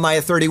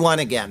 Jeremiah 31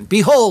 again.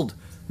 Behold,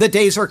 the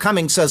days are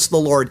coming, says the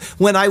Lord,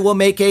 when I will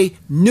make a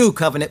new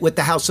covenant with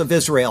the house of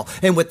Israel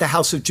and with the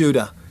house of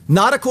Judah,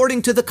 not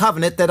according to the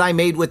covenant that I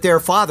made with their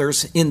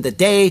fathers in the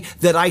day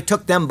that I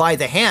took them by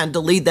the hand to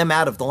lead them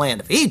out of the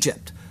land of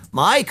Egypt.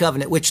 My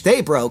covenant which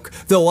they broke,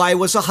 though I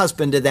was a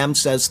husband to them,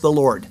 says the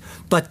Lord.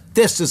 But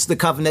this is the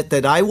covenant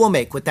that I will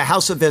make with the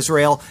house of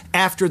Israel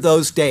after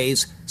those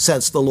days,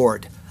 says the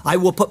Lord. I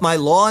will put my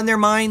law in their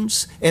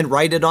minds and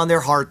write it on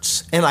their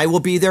hearts, and I will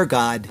be their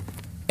God,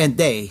 and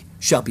they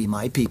shall be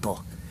my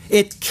people.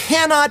 It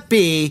cannot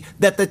be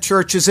that the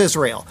church is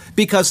Israel,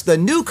 because the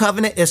new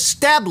covenant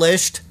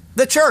established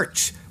the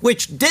church,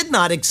 which did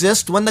not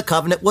exist when the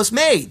covenant was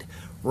made.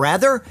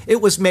 Rather,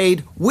 it was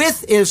made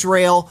with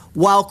Israel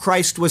while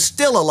Christ was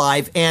still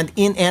alive and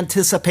in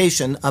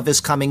anticipation of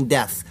his coming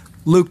death.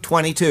 Luke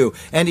 22,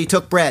 and he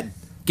took bread,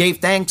 gave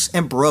thanks,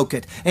 and broke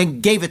it,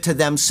 and gave it to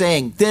them,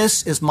 saying,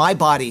 This is my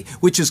body,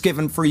 which is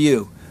given for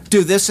you.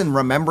 Do this in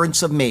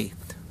remembrance of me.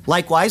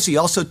 Likewise, he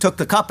also took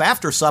the cup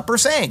after supper,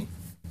 saying,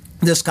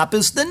 This cup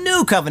is the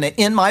new covenant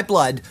in my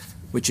blood,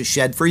 which is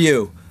shed for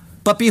you.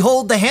 But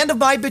behold, the hand of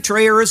my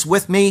betrayer is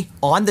with me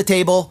on the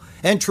table,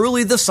 and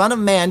truly the Son of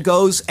Man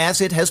goes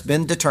as it has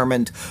been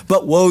determined.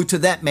 But woe to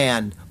that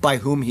man by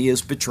whom he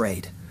is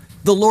betrayed.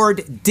 The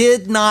Lord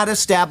did not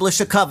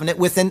establish a covenant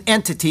with an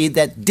entity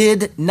that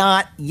did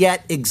not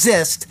yet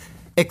exist,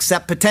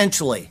 except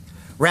potentially.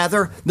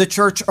 Rather, the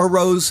church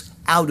arose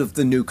out of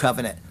the new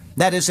covenant.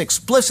 That is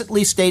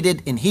explicitly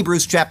stated in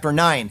Hebrews chapter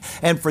 9.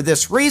 And for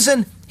this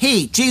reason,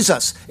 he,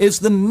 Jesus, is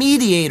the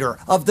mediator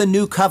of the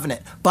new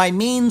covenant by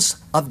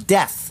means of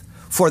death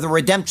for the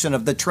redemption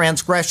of the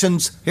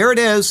transgressions, here it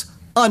is,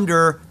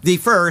 under the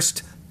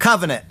first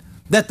covenant,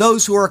 that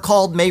those who are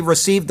called may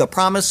receive the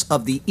promise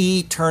of the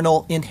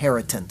eternal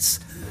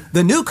inheritance.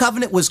 The new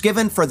covenant was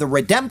given for the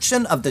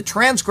redemption of the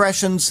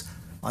transgressions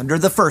under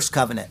the first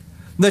covenant.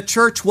 The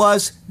church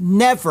was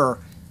never,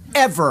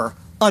 ever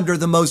under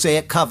the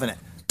Mosaic covenant.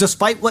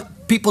 Despite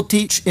what people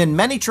teach in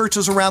many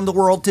churches around the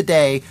world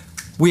today,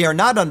 we are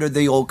not under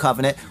the old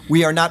covenant.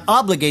 We are not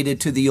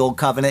obligated to the old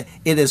covenant.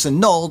 It is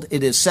annulled,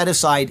 it is set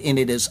aside, and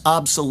it is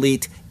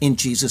obsolete in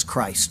Jesus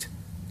Christ.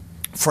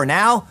 For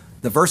now,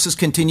 the verses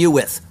continue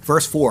with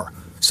verse 4.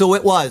 So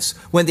it was,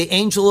 when the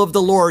angel of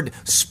the Lord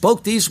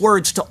spoke these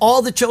words to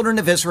all the children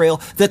of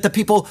Israel, that the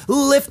people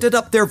lifted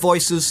up their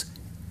voices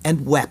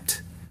and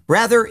wept.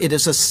 Rather, it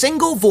is a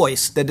single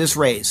voice that is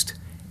raised.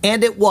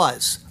 And it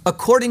was,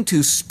 according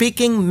to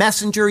speaking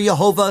messenger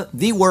Jehovah,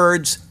 the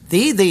words,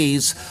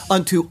 these,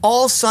 unto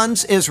all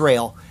sons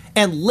Israel,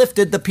 and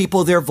lifted the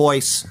people their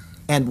voice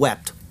and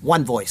wept.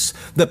 One voice.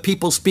 The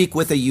people speak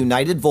with a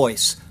united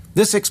voice.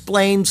 This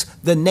explains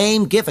the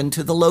name given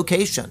to the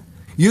location.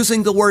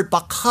 Using the word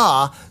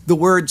bakah, the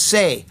words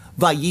say,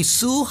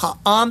 Vayisu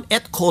ha'am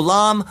et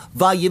kolam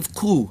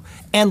vayivku,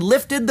 and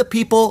lifted the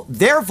people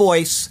their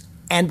voice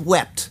and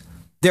wept.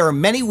 There are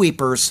many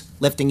weepers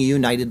lifting a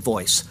united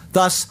voice.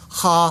 Thus,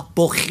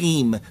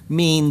 ha-bochim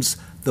means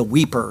the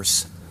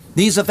weepers.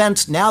 These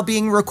events now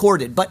being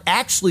recorded, but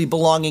actually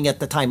belonging at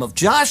the time of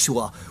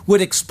Joshua, would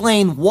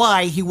explain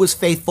why he was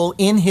faithful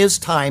in his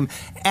time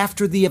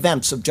after the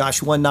events of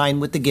Joshua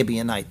 9 with the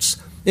Gibeonites.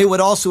 It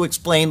would also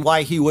explain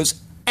why he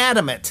was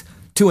adamant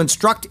to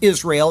instruct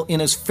Israel in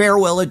his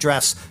farewell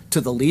address to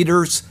the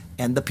leaders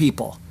and the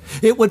people.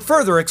 It would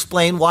further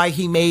explain why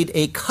he made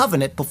a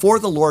covenant before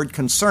the Lord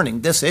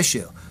concerning this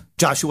issue.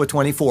 Joshua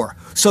 24.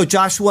 So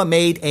Joshua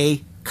made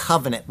a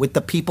covenant with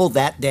the people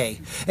that day,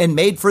 and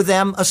made for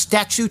them a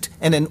statute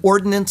and an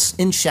ordinance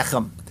in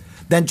Shechem.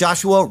 Then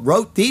Joshua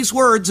wrote these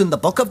words in the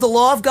book of the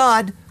law of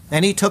God,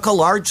 and he took a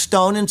large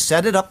stone and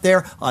set it up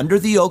there under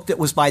the oak that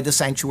was by the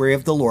sanctuary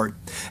of the Lord.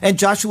 And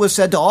Joshua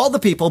said to all the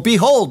people,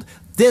 Behold,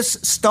 this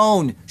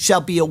stone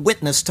shall be a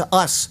witness to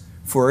us,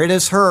 for it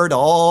has heard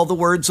all the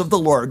words of the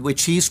Lord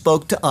which he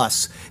spoke to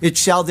us. It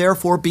shall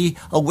therefore be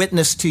a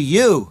witness to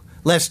you,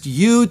 lest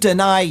you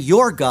deny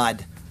your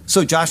God.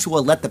 So Joshua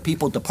let the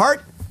people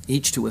depart,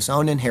 each to his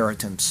own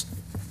inheritance.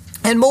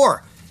 And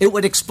more, it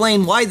would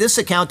explain why this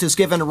account is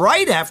given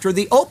right after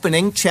the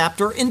opening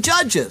chapter in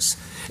Judges.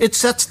 It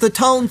sets the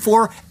tone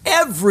for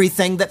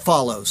everything that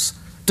follows.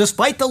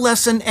 Despite the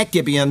lesson at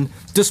Gibeon,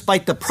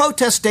 despite the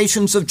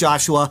protestations of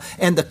Joshua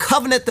and the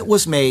covenant that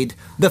was made,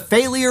 the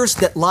failures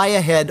that lie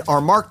ahead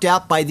are marked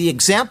out by the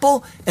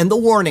example and the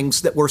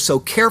warnings that were so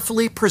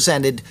carefully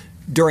presented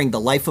during the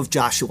life of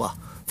Joshua.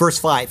 Verse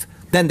 5,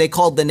 then they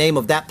called the name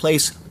of that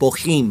place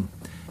Bochim.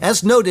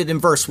 As noted in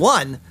verse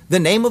 1, the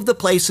name of the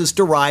place is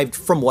derived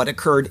from what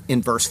occurred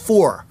in verse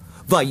 4.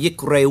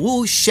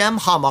 Vayikreu shem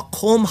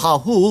hamakom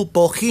hahu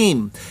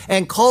bochim,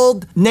 and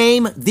called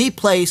name the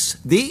place,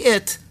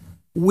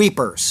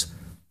 weepers.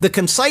 The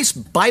concise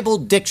Bible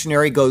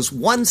dictionary goes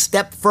one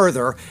step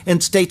further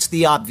and states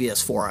the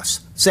obvious for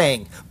us,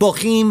 saying,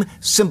 Bochim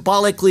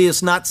symbolically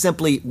is not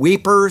simply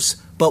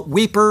weepers, but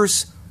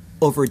weepers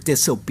over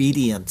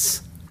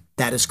disobedience.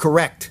 That is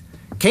correct.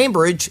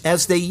 Cambridge,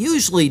 as they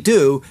usually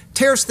do,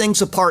 tears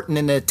things apart in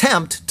an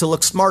attempt to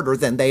look smarter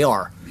than they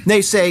are.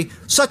 They say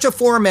such a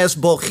form as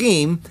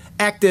bochim,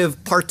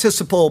 active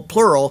participle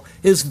plural,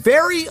 is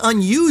very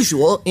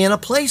unusual in a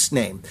place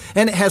name,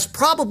 and it has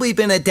probably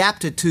been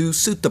adapted to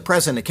suit the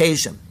present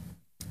occasion.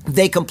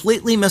 They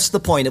completely miss the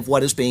point of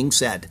what is being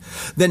said.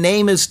 The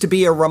name is to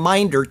be a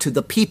reminder to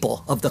the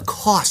people of the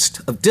cost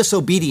of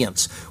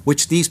disobedience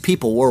which these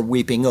people were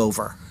weeping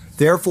over.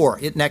 Therefore,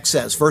 it next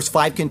says, verse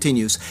 5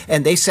 continues,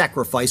 and they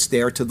sacrificed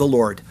there to the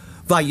Lord.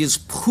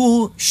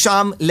 Vayizphu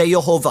sham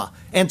leYehovah,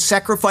 and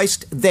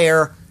sacrificed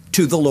there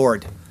to the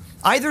Lord.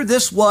 Either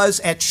this was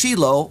at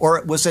Shiloh or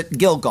it was at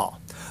Gilgal.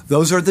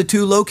 Those are the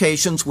two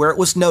locations where it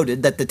was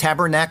noted that the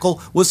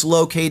tabernacle was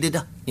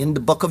located in the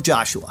book of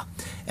Joshua.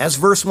 As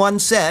verse 1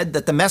 said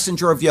that the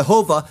messenger of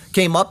Jehovah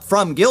came up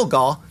from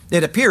Gilgal,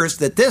 it appears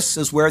that this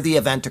is where the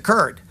event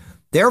occurred.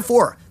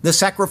 Therefore, the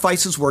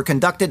sacrifices were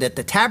conducted at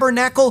the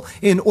tabernacle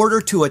in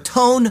order to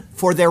atone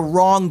for their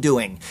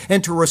wrongdoing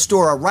and to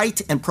restore a right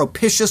and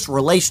propitious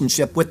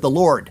relationship with the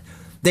Lord.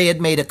 They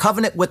had made a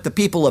covenant with the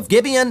people of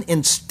Gibeon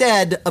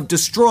instead of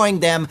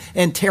destroying them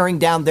and tearing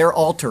down their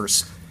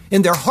altars.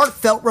 In their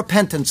heartfelt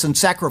repentance and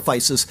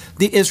sacrifices,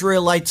 the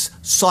Israelites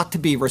sought to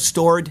be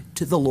restored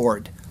to the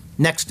Lord.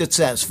 Next it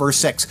says, verse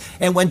 6,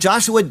 and when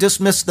Joshua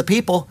dismissed the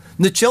people,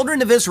 the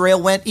children of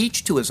Israel went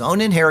each to his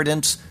own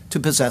inheritance to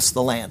possess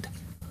the land.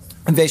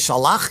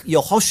 Veshalach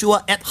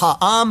Yehoshua et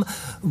ha'am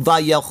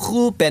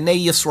vayelchu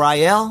bnei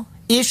Yisrael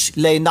ish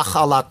le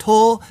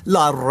nachalato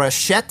la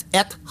reshet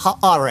et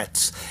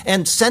haaretz,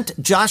 and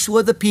sent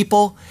Joshua the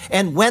people,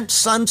 and went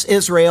sons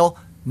Israel,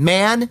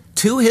 man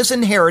to his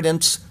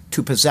inheritance,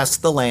 to possess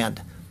the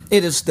land.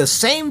 It is the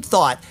same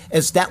thought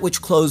as that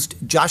which closed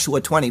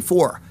Joshua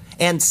 24,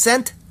 and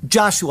sent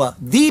Joshua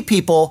the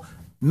people,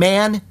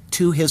 man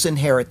to his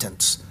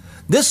inheritance.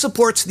 This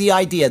supports the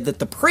idea that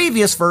the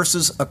previous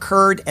verses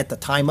occurred at the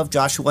time of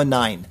Joshua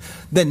 9.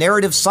 The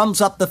narrative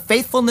sums up the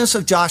faithfulness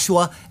of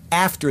Joshua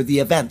after the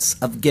events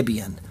of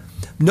Gibeon.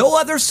 No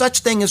other such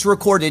thing is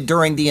recorded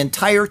during the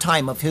entire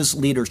time of his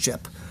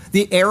leadership.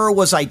 The error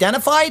was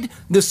identified,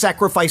 the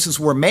sacrifices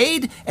were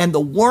made, and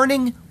the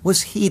warning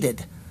was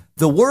heeded.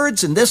 The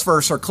words in this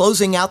verse are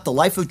closing out the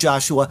life of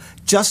Joshua,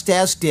 just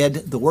as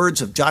did the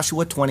words of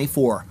Joshua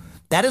 24.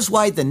 That is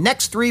why the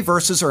next three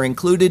verses are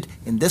included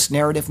in this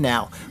narrative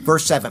now.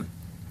 Verse 7.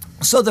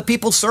 So the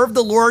people served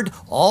the Lord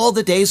all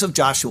the days of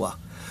Joshua.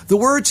 The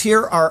words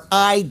here are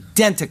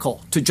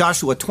identical to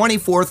Joshua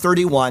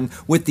 24:31,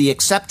 with the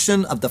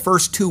exception of the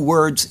first two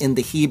words in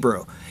the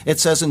Hebrew. It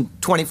says in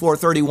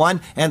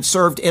 24:31, and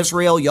served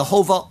Israel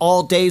Jehovah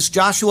all days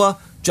Joshua.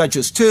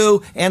 Judges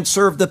 2, and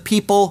served the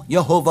people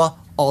Jehovah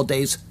all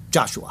days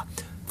Joshua.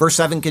 Verse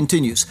 7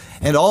 continues,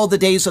 and all the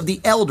days of the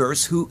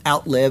elders who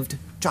outlived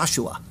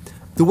Joshua.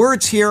 The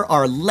words here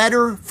are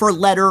letter for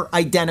letter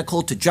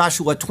identical to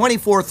Joshua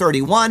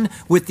 24:31,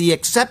 with the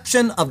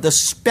exception of the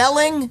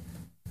spelling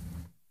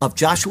of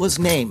Joshua's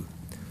name.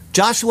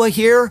 Joshua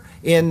here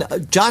in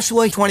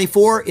Joshua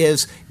 24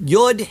 is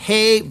Yod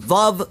He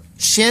Vav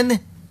Shin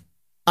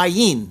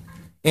Ayin.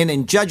 And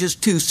in Judges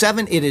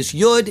 2:7 it is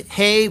Yod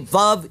He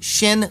Vav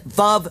Shin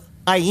Vav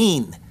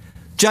Ayin.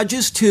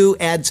 Judges 2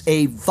 adds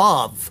a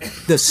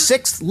Vav, the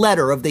sixth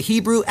letter of the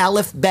Hebrew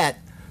Aleph Bet,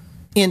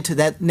 into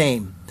that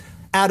name.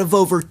 Out of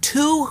over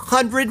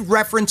 200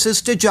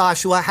 references to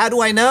Joshua, how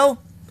do I know?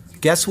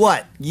 Guess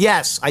what?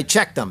 Yes, I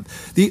checked them.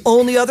 The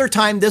only other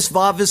time this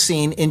Vav is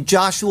seen in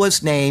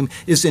Joshua's name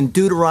is in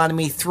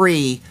Deuteronomy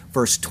 3,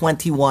 verse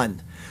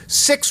 21.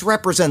 6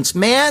 represents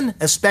man,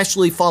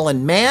 especially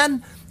fallen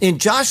man. In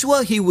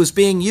Joshua, he was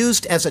being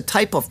used as a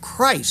type of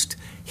Christ.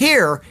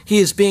 Here, he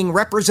is being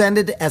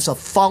represented as a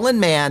fallen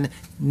man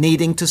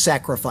needing to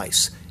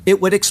sacrifice. It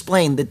would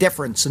explain the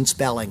difference in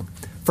spelling.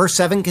 Verse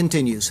 7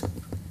 continues,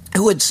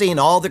 who had seen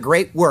all the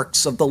great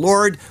works of the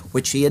Lord,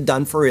 which he had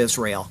done for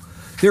Israel.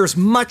 There's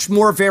much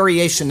more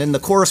variation in the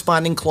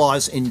corresponding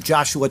clause in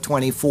Joshua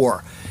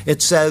 24.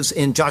 It says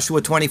in Joshua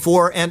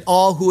 24, and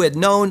all who had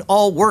known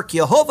all work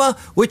Jehovah,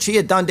 which he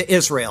had done to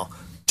Israel.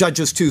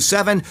 Judges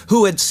 2:7,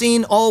 who had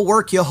seen all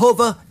work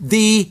Jehovah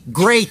the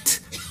great,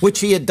 which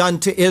he had done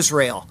to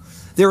Israel.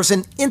 There is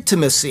an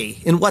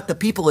intimacy in what the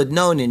people had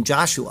known in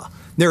Joshua.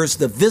 There is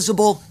the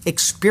visible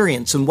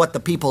experience in what the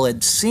people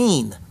had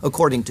seen,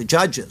 according to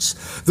Judges.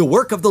 The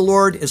work of the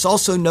Lord is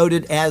also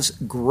noted as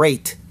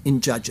great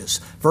in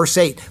Judges. Verse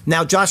 8,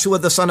 now Joshua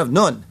the son of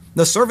Nun,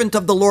 the servant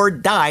of the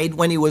Lord, died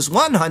when he was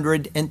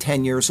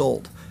 110 years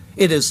old.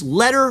 It is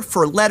letter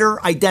for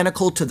letter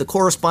identical to the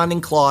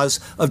corresponding clause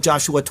of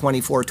Joshua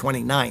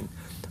 24:29.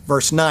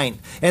 Verse 9,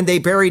 and they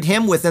buried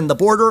him within the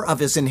border of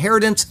his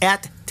inheritance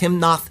at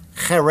Timnath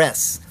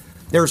Cheres.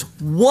 There's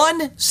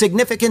one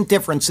significant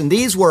difference in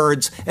these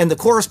words and the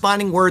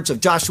corresponding words of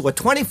Joshua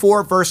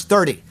 24, verse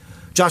 30.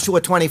 Joshua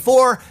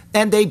 24,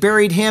 and they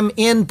buried him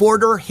in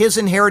border his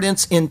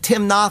inheritance in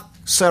Timnath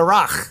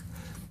Serach.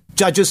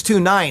 Judges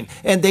 2:9,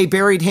 and they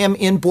buried him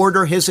in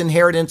border his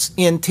inheritance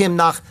in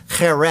Timnath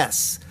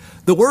Cheres.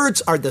 The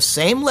words are the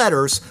same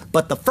letters,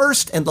 but the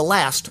first and the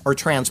last are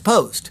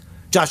transposed.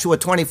 Joshua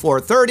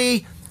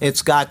 24:30,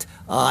 it's got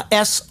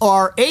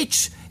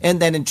SRH, and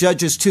then in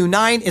Judges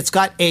 2:9, it's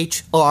got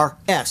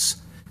HRS.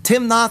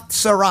 Timnath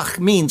Serach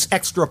means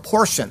extra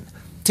portion.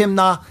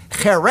 Timnath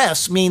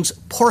Cheres means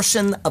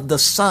portion of the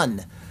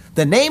sun.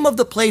 The name of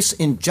the place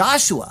in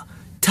Joshua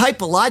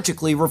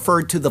typologically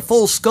referred to the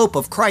full scope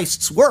of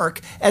Christ's work,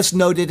 as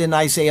noted in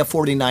Isaiah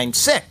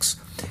 49:6.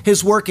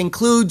 His work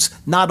includes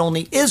not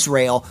only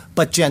Israel,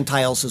 but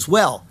Gentiles as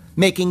well,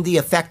 making the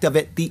effect of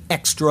it the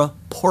extra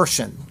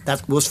portion.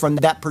 That was from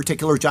that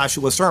particular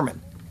Joshua sermon.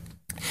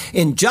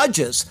 In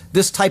Judges,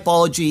 this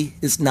typology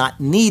is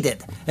not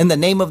needed, and the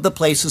name of the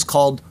place is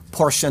called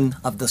portion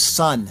of the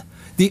sun.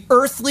 The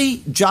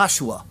earthly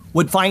Joshua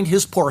would find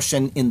his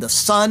portion in the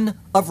Son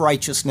of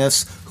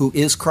Righteousness, who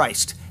is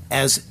Christ,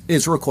 as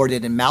is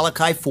recorded in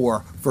Malachi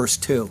 4, verse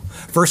 2.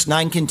 Verse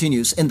 9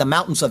 continues, in the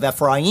mountains of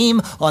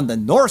Ephraim, on the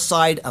north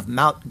side of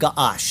Mount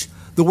Gaash.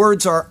 The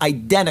words are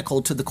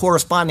identical to the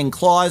corresponding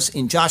clause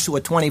in Joshua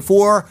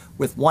 24,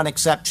 with one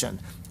exception.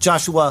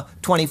 Joshua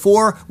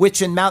 24,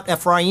 which in Mount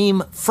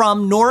Ephraim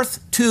from north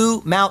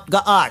to Mount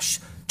Gaash.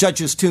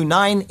 Judges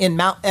 2:9, in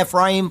Mount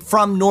Ephraim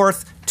from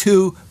north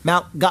to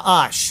Mount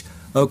Gaash.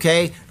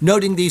 Okay,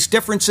 noting these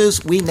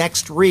differences, we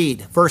next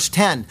read verse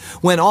 10.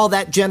 When all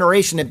that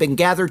generation had been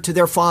gathered to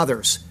their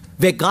fathers,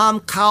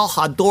 Vegam kal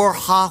hador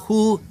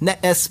hahu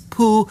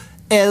neespu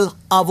el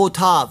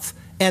avotav,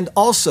 and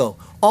also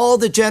all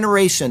the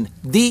generation,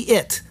 the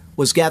it,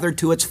 was gathered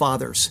to its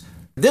fathers.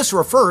 This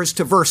refers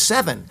to verse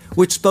 7,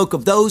 which spoke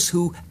of those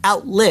who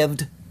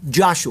outlived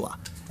Joshua.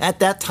 At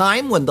that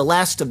time, when the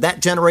last of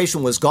that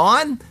generation was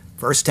gone,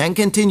 verse 10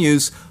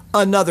 continues,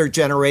 another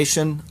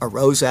generation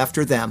arose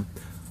after them.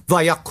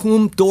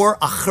 Vayakum dor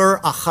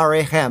acher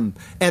acharehem,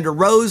 and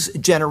arose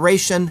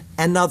generation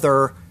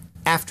another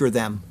after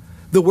them.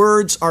 The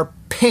words are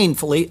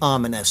painfully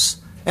ominous.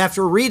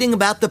 After reading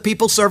about the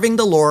people serving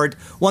the Lord,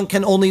 one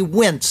can only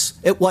wince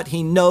at what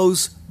he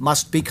knows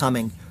must be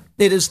coming.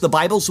 It is the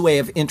Bible's way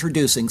of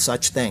introducing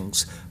such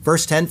things.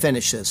 Verse 10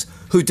 finishes,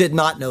 who did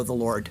not know the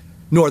Lord,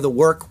 nor the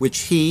work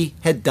which he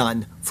had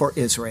done for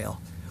Israel.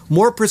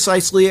 More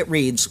precisely, it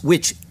reads,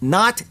 which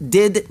not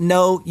did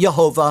know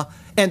Jehovah,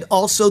 and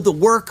also the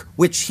work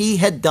which he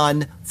had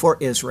done for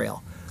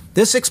Israel.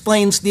 This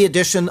explains the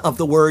addition of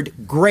the word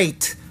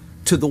great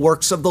to the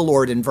works of the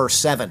Lord in verse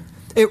 7.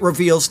 It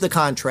reveals the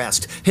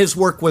contrast. His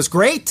work was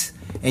great,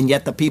 and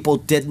yet the people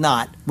did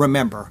not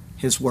remember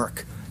his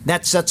work.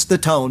 That sets the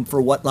tone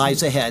for what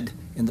lies ahead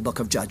in the book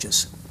of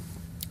Judges.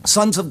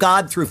 Sons of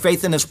God through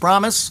faith in his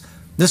promise,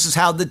 this is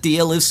how the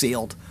deal is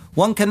sealed.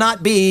 One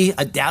cannot be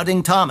a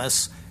doubting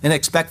Thomas and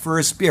expect for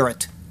his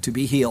spirit to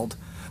be healed.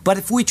 But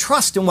if we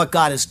trust in what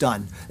God has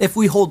done, if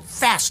we hold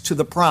fast to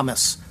the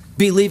promise,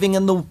 believing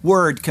in the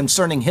word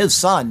concerning his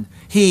Son,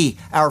 he,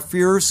 our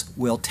fears,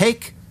 will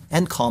take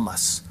and calm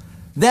us.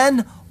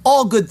 Then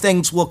all good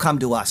things will come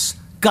to us.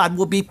 God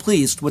will be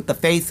pleased with the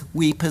faith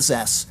we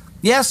possess.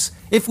 Yes,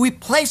 if we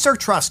place our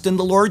trust in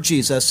the Lord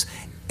Jesus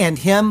and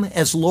him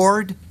as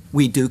Lord,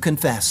 we do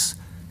confess.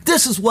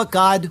 This is what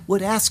God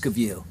would ask of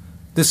you.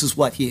 This is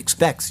what he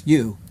expects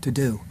you to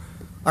do.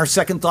 Our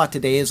second thought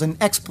today is an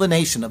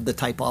explanation of the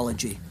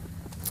typology.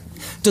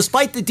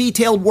 Despite the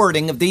detailed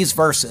wording of these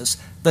verses,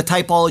 the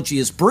typology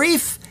is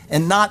brief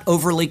and not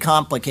overly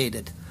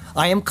complicated.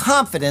 I am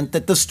confident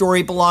that the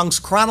story belongs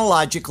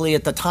chronologically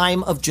at the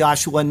time of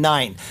Joshua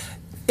 9,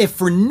 if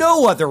for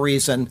no other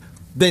reason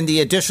than the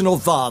additional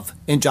vav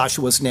in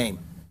Joshua's name.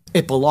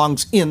 It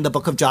belongs in the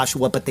book of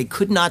Joshua, but they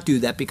could not do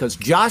that because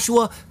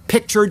Joshua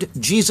pictured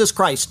Jesus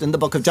Christ in the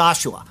book of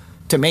Joshua.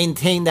 To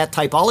maintain that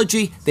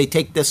typology, they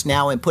take this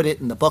now and put it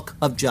in the book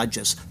of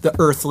Judges, the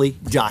earthly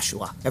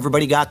Joshua.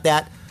 Everybody got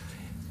that?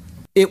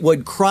 It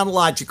would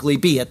chronologically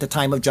be at the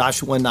time of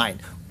Joshua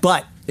 9,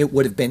 but it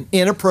would have been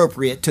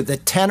inappropriate to the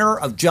tenor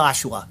of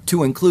Joshua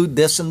to include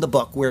this in the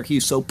book where he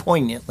so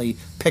poignantly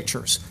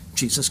pictures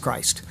Jesus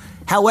Christ.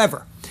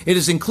 However, it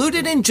is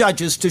included in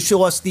Judges to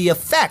show us the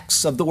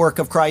effects of the work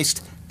of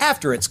Christ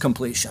after its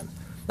completion.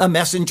 A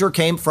messenger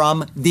came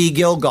from the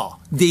Gilgal,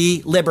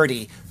 the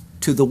Liberty,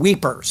 to the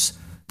weepers.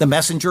 The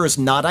messenger is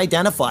not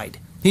identified.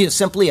 He is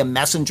simply a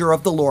messenger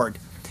of the Lord.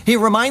 He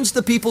reminds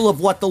the people of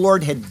what the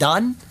Lord had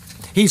done.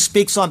 He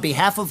speaks on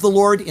behalf of the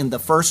Lord in the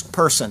first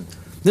person.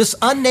 This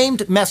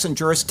unnamed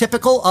messenger is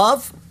typical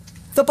of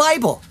the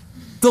Bible.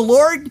 The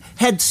Lord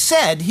had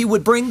said he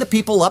would bring the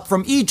people up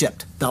from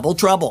Egypt, double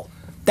trouble.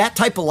 That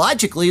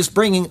typologically is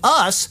bringing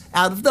us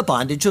out of the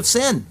bondage of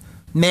sin.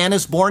 Man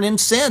is born in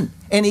sin,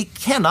 and he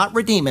cannot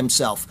redeem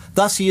himself.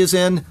 Thus he is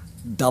in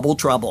double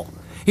trouble.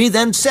 He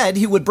then said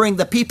he would bring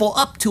the people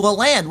up to a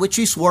land which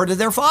he swore to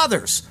their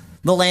fathers.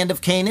 The land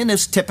of Canaan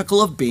is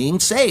typical of being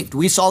saved.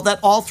 We saw that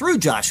all through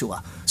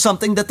Joshua,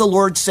 something that the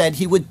Lord said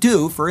he would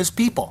do for his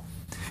people.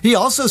 He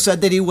also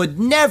said that he would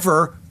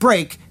never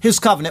break his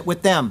covenant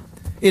with them.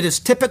 It is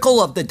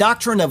typical of the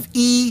doctrine of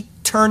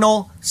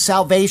eternal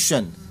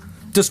salvation.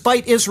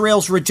 Despite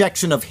Israel's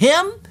rejection of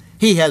him,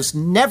 he has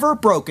never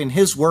broken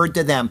his word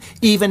to them,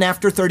 even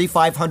after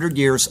 3,500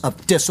 years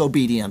of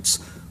disobedience.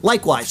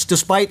 Likewise,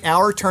 despite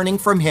our turning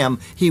from him,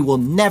 he will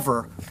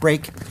never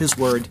break his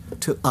word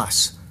to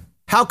us.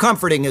 How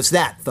comforting is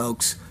that,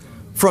 folks?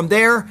 From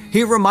there,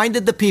 he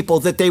reminded the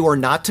people that they were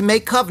not to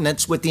make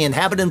covenants with the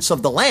inhabitants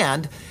of the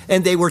land,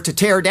 and they were to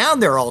tear down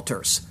their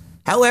altars.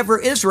 However,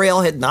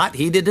 Israel had not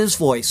heeded his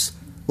voice.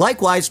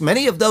 Likewise,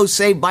 many of those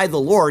saved by the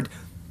Lord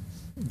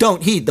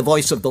don't heed the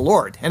voice of the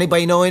Lord.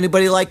 Anybody know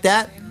anybody like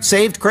that?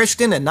 Saved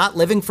Christian and not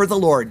living for the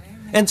Lord.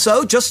 And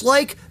so, just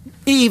like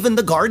Eve in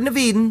the Garden of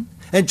Eden,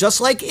 and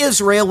just like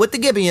Israel with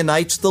the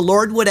Gibeonites, the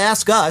Lord would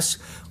ask us,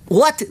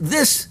 what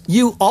this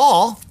you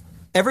all,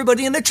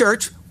 everybody in the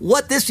church,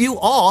 what this you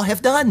all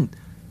have done.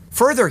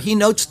 Further, he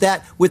notes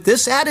that with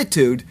this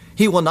attitude,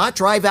 he will not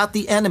drive out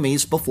the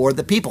enemies before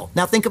the people.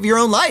 Now think of your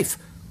own life.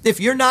 If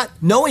you're not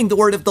knowing the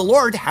word of the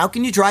Lord, how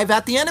can you drive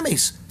out the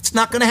enemies? It's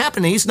not going to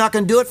happen. He's not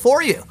going to do it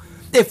for you.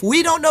 If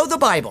we don't know the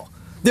Bible,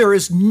 there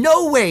is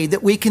no way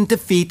that we can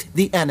defeat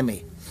the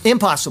enemy.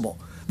 Impossible.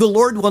 The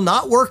Lord will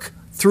not work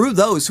through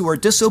those who are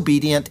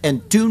disobedient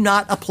and do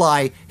not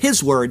apply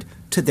his word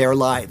to their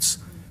lives.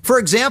 For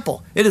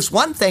example, it is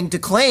one thing to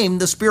claim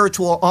the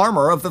spiritual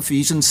armor of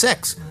Ephesians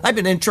 6. I've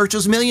been in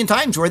churches a million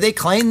times where they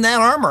claim that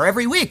armor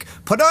every week.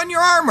 Put on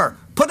your armor.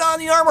 Put on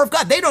the armor of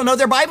God. They don't know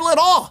their Bible at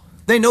all.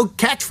 They know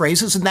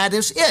catchphrases, and that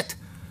is it.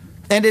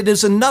 And it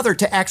is another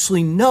to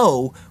actually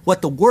know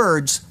what the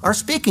words are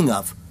speaking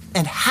of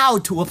and how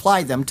to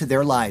apply them to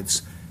their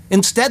lives.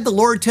 Instead, the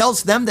Lord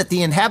tells them that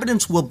the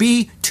inhabitants will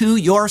be to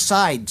your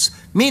sides,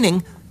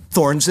 meaning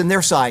thorns in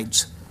their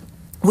sides.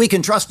 We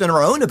can trust in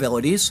our own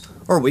abilities,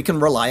 or we can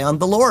rely on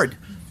the Lord.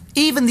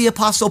 Even the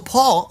Apostle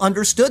Paul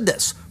understood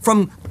this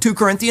from 2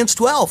 Corinthians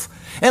 12.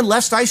 And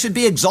lest I should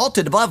be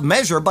exalted above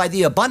measure by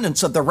the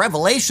abundance of the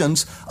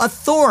revelations, a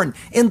thorn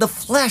in the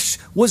flesh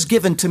was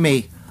given to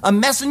me, a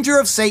messenger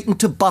of Satan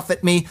to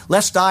buffet me,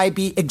 lest I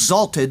be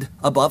exalted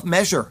above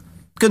measure.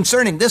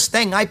 Concerning this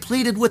thing, I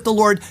pleaded with the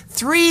Lord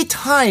 3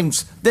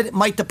 times that it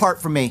might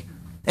depart from me.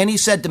 And he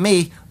said to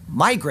me,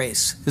 my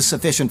grace is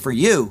sufficient for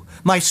you.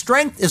 My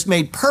strength is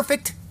made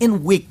perfect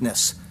in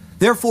weakness.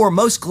 Therefore,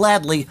 most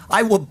gladly,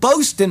 I will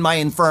boast in my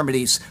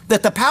infirmities,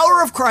 that the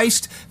power of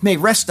Christ may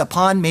rest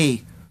upon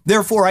me.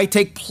 Therefore, I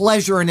take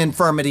pleasure in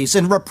infirmities,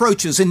 in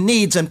reproaches, in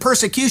needs, and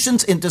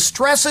persecutions, in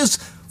distresses,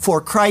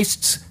 for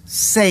Christ's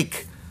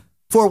sake.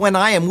 For when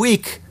I am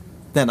weak,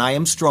 then I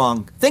am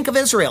strong. Think of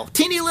Israel,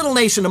 teeny little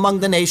nation among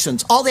the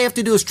nations. All they have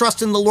to do is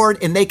trust in the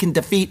Lord, and they can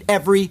defeat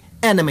every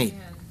enemy.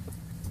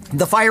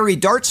 The fiery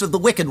darts of the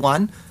wicked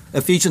one,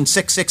 Ephesians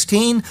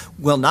 6:16,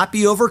 will not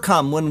be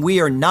overcome when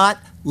we are not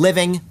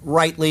living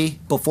rightly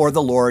before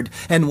the Lord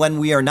and when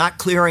we are not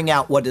clearing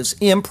out what is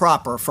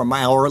improper from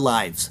our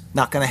lives.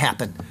 Not going to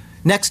happen.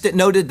 Next, it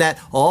noted that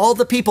all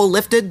the people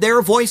lifted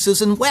their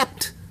voices and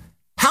wept.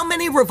 How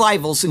many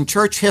revivals in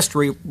church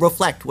history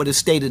reflect what is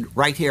stated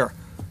right here?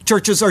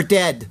 Churches are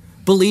dead.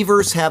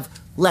 Believers have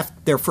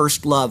left their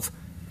first love,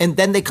 and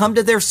then they come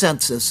to their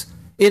senses.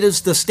 It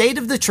is the state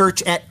of the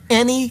church at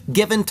any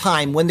given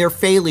time when their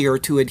failure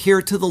to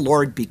adhere to the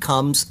Lord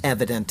becomes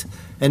evident.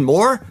 And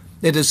more,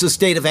 it is the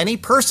state of any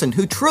person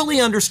who truly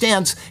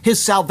understands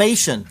his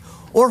salvation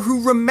or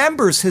who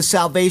remembers his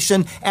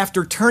salvation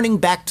after turning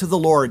back to the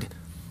Lord.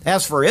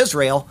 As for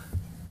Israel,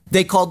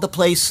 they called the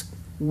place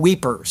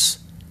weepers.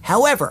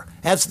 However,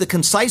 as the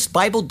Concise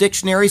Bible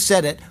Dictionary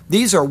said it,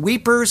 these are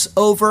weepers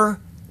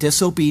over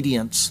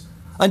disobedience.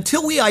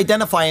 Until we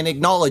identify and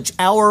acknowledge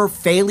our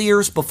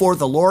failures before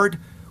the Lord,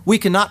 we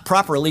cannot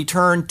properly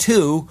turn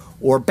to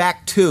or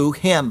back to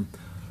Him.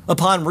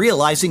 Upon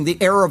realizing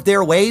the error of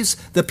their ways,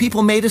 the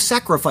people made a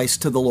sacrifice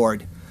to the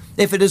Lord.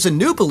 If it is a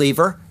new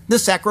believer, the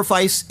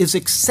sacrifice is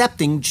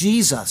accepting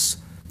Jesus.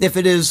 If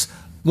it is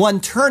one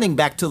turning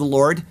back to the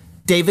Lord,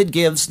 David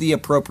gives the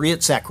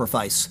appropriate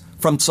sacrifice.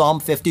 From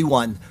Psalm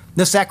 51,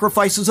 the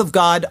sacrifices of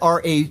God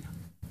are a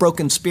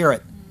broken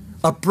spirit,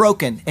 a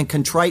broken and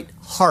contrite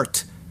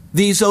heart.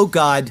 These, O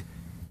God,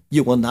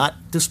 you will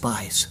not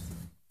despise.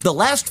 The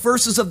last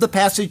verses of the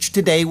passage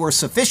today were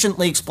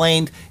sufficiently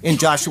explained in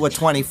Joshua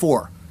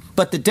 24,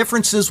 but the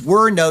differences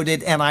were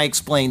noted and I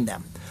explained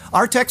them.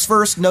 Our text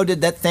verse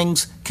noted that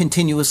things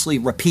continuously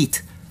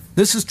repeat.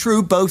 This is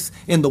true both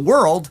in the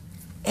world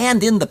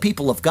and in the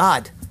people of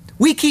God.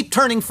 We keep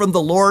turning from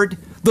the Lord.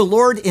 The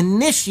Lord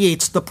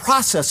initiates the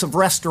process of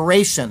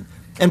restoration,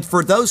 and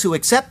for those who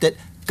accept it,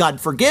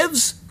 God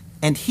forgives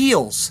and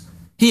heals.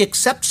 He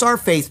accepts our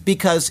faith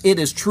because it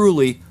is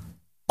truly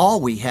all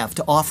we have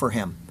to offer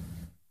Him.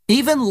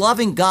 Even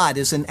loving God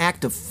is an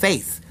act of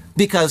faith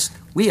because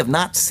we have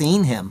not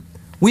seen Him.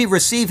 We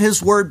receive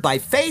His word by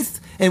faith,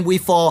 and we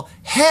fall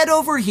head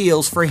over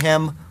heels for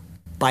Him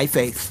by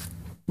faith.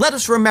 Let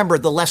us remember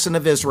the lesson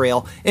of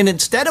Israel, and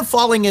instead of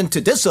falling into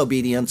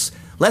disobedience,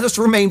 let us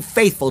remain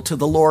faithful to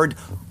the Lord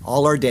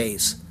all our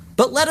days.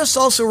 But let us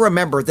also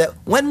remember that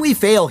when we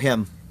fail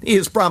Him, He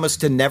has promised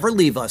to never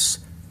leave us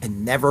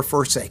and never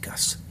forsake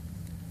us.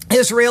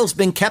 Israel's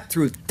been kept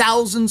through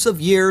thousands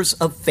of years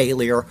of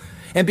failure,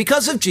 and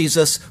because of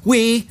Jesus,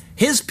 we,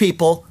 His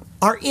people,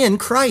 are in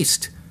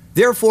Christ.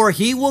 Therefore,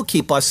 He will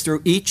keep us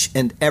through each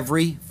and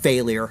every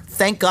failure.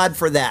 Thank God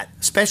for that,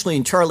 especially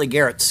in Charlie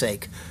Garrett's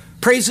sake.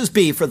 Praises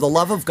be for the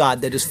love of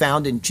God that is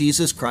found in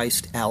Jesus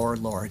Christ our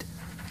Lord.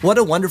 What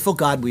a wonderful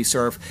God we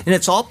serve. And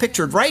it's all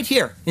pictured right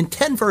here in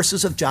 10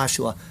 verses of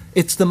Joshua.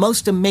 It's the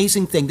most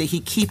amazing thing that He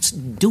keeps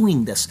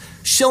doing this,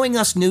 showing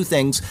us new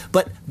things.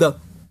 But the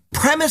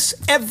premise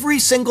every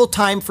single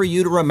time for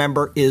you to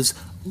remember is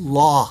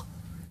law.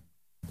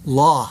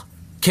 Law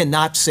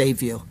cannot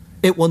save you.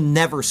 It will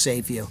never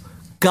save you.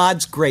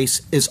 God's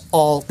grace is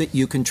all that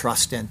you can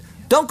trust in.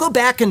 Don't go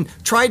back and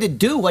try to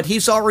do what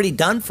He's already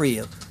done for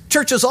you.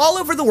 Churches all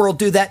over the world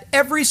do that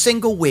every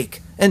single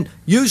week, and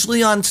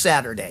usually on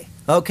Saturday,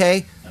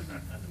 okay?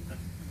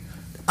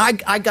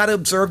 I got to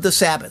observe the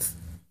Sabbath.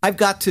 I've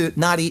got to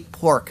not eat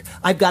pork.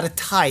 I've got to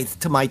tithe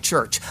to my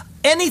church.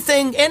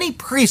 Anything, any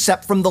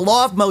precept from the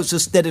law of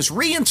Moses that is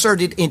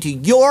reinserted into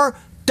your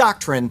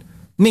doctrine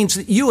means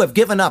that you have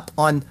given up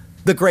on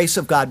the grace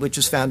of God which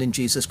is found in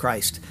Jesus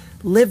Christ.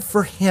 Live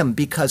for Him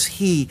because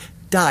He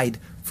died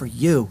for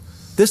you.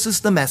 This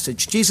is the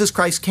message. Jesus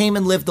Christ came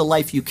and lived the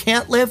life you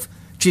can't live.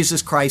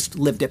 Jesus Christ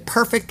lived it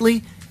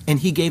perfectly, and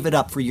He gave it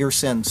up for your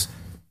sins.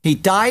 He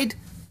died,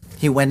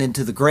 He went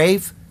into the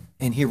grave,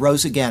 and He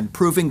rose again,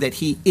 proving that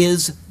He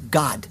is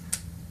God,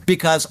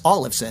 because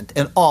all have sinned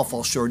and all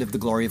fall short of the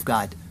glory of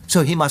God.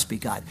 So He must be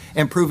God,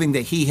 and proving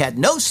that He had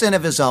no sin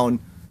of His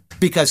own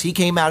because He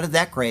came out of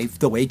that grave,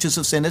 the wages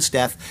of sin is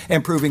death,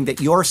 and proving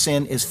that your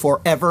sin is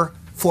forever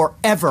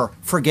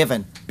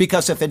forgiven.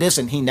 Because if it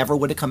isn't, He never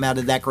would have come out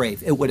of that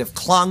grave. It would have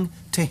clung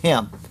to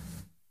Him.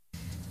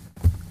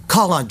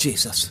 Call on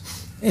Jesus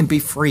and be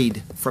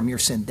freed from your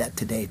sin debt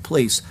today.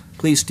 Please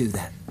do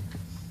that.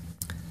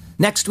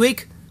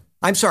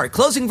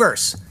 Closing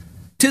verse,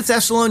 2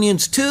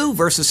 Thessalonians 2,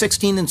 verses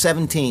 16 and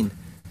 17.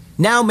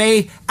 Now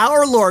may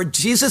our Lord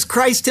Jesus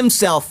Christ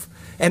himself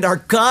and our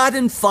God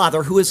and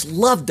Father, who has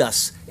loved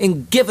us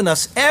and given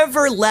us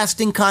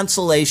everlasting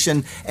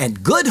consolation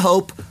and good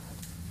hope,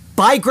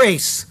 by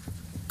grace,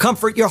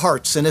 comfort your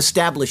hearts and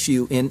establish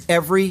you in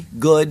every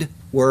good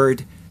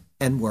word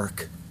and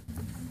work.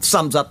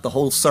 Sums up the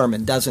whole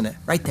sermon, doesn't it?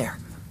 Right there.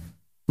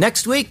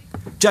 Next week,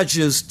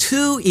 Judges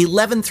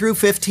 2:11 through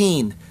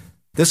 15.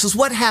 This is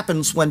what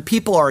happens when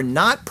people are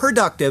not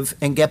productive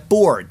and get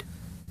bored.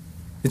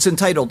 It's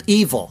entitled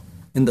Evil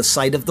in the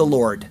Sight of the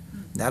Lord.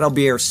 That'll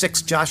be our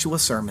 6th Joshua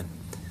sermon.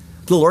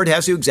 The Lord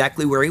has you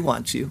exactly where he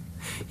wants you.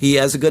 He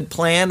has a good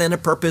plan and a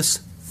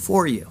purpose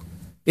for you.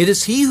 It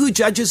is he who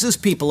judges his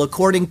people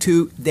according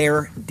to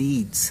their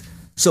deeds.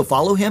 So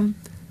follow him,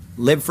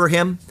 live for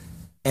him,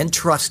 and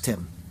trust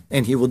him,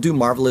 and he will do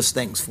marvelous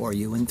things for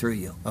you and through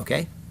you,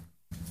 okay?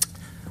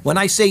 When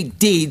I say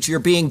deeds, you're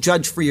being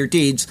judged for your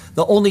deeds.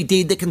 The only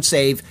deed that can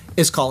save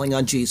is calling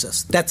on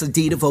Jesus. That's a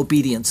deed of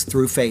obedience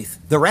through faith.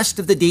 The rest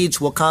of the deeds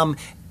will come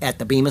at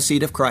the bema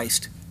seat of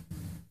Christ.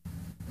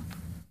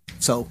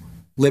 So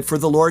live for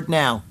the Lord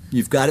now.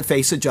 You've got to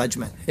face a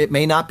judgment. It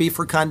may not be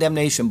for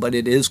condemnation, but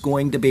it is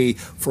going to be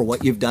for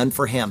what you've done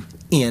for him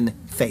in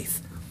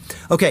faith.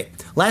 Okay,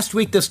 last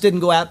week this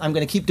didn't go out. I'm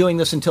going to keep doing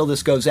this until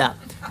this goes out.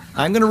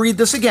 I'm going to read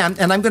this again,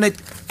 and I'm going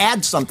to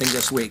add something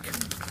this week.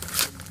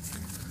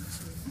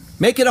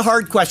 Make it a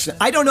hard question.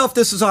 I don't know if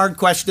this is a hard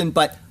question,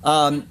 but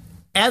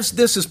as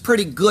this is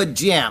pretty good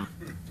jam,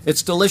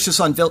 it's delicious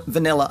on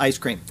vanilla ice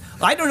cream.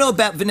 I don't know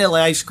about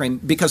vanilla ice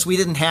cream because we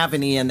didn't have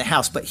any in the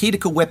house, but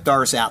Hideka whipped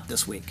ours out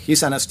this week. He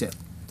sent us 2.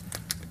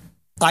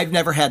 I've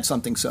never had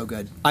something so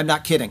good. I'm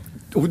not kidding.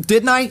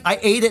 Didn't I? I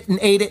ate it and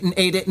ate it and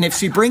ate it, and if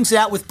she brings it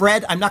out with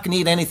bread, I'm not going to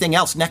eat anything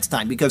else next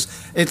time because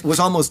it was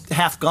almost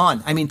half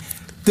gone. I mean,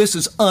 this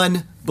is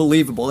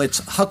unbelievable. It's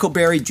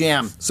huckleberry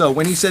jam. So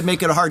when he said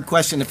make it a hard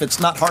question, if it's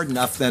not hard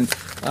enough, then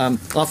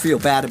I'll feel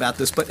bad about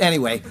this. But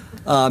anyway,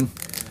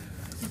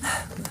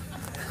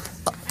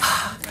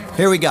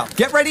 here we go.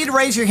 Get ready to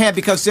raise your hand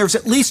because there's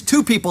at least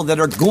 2 people that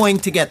are going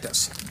to get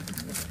this.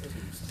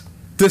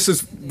 This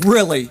is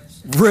really,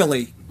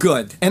 really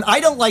good. And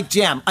I don't like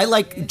jam. I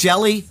like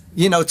jelly.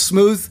 You know, it's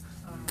smooth.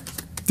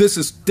 This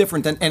is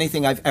different than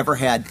anything I've ever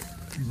had.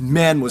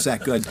 Man, was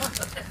that good.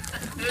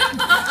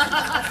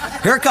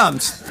 Here it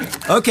comes.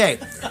 Okay.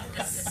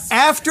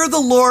 After the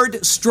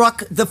Lord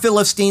struck the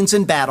Philistines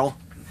in battle,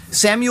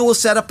 Samuel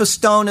set up a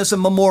stone as a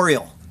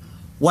memorial.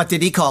 What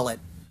did he call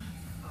it?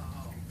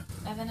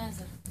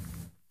 Ebenezer.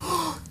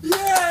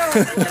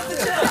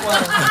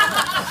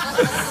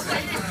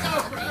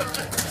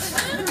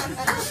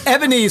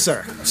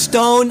 Ebenezer,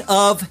 stone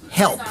of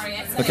help. Sorry,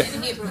 I said Okay, it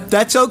in Hebrew.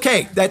 that's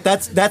okay.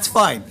 That's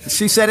fine.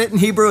 She said it in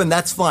Hebrew, and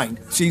that's fine.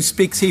 She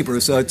speaks Hebrew,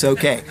 so it's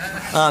okay.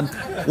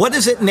 What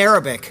is it in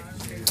Arabic?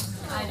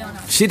 I don't know.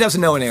 She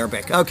doesn't know in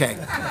Arabic. Okay.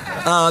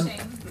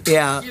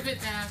 Yeah. Give it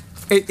back.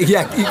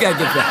 Yeah, you gotta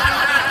give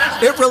that.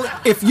 It really.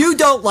 If you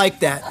don't like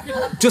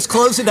that, just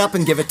close it up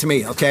and give it to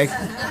me. Okay.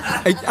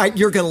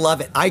 You're gonna love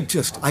it. I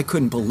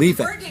couldn't believe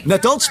it. Now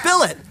don't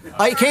spill it.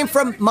 It came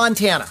from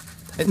Montana.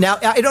 Now,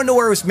 I don't know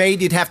where it was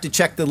made. You'd have to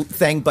check the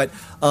thing, but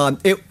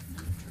it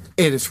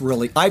is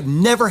really, I've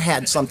never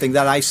had something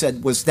that I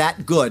said was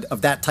that good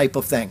of that type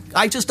of thing.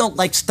 I just don't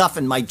like stuff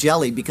in my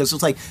jelly because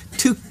it's like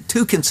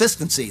two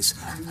consistencies.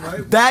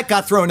 That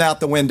got thrown out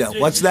the window.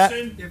 What's that?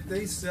 If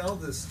they sell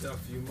this stuff,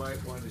 you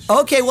might want to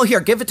show Okay, well,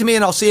 here, give it to me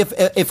and I'll see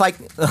if I,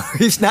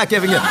 he's not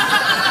giving it.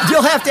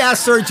 You'll have to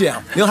ask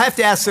Sergio.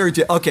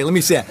 Okay, let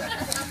me see it.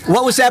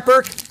 What was that,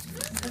 Burke?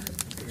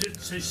 Did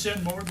they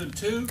send more than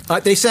 2?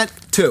 They sent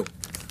 2.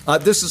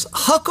 This is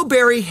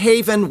Huckleberry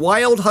Haven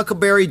Wild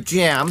Huckleberry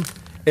Jam.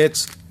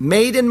 It's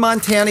made in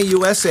Montana,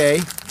 USA.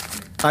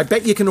 I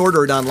bet you can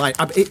order it online.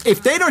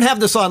 If they don't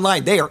have this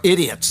online, they are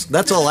idiots.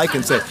 That's all I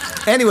can say.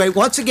 Anyway,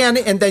 once again,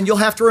 and then you'll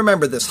have to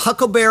remember this.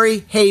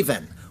 Huckleberry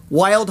Haven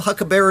Wild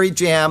Huckleberry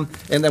Jam.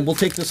 And then we'll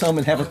take this home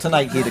and have it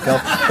tonight,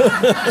 Hideko.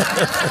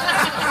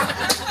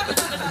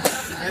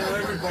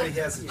 everybody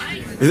has it.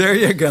 There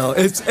you go.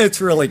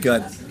 It's really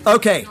good.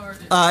 Okay,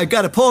 I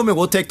got a poem and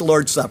we'll take the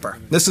Lord's Supper.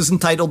 This is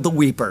entitled The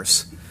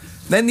Weepers.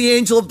 Then the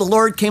angel of the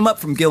Lord came up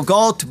from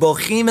Gilgal to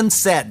Bochim and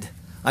said,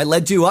 I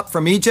led you up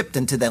from Egypt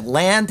into the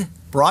land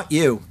brought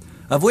you,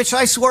 of which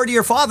I swore to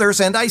your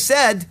fathers, and I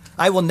said,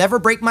 I will never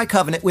break my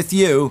covenant with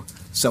you.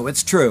 So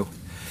it's true.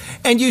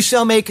 And you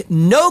shall make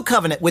no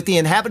covenant with the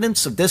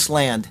inhabitants of this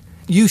land.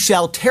 You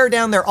shall tear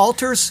down their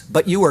altars,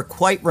 but you were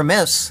quite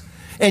remiss,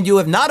 and you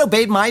have not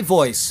obeyed my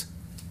voice.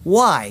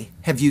 Why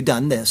have you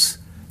done this?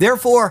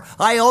 Therefore,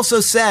 I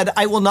also said,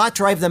 I will not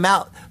drive them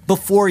out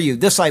before you.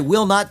 This I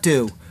will not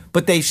do.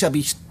 But they shall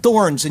be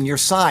thorns in your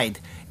side,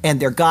 and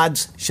their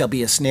gods shall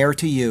be a snare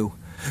to you.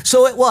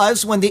 So it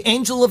was, when the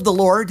angel of the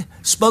Lord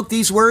spoke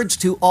these words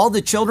to all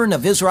the children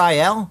of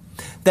Israel,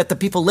 that the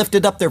people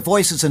lifted up their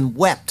voices and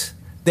wept.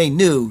 They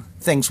knew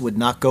things would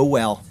not go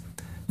well.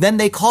 Then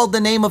they called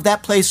the name of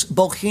that place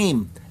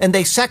Bochim, and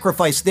they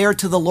sacrificed there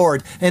to the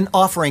Lord an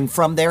offering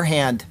from their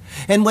hand.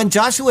 And when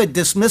Joshua had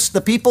dismissed the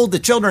people, the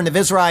children of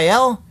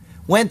Israel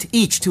went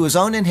each to his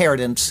own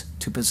inheritance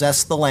to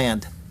possess the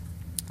land.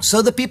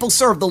 So the people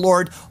served the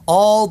Lord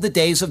all the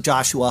days of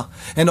Joshua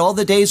and all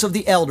the days of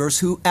the elders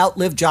who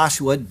outlived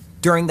Joshua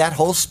during that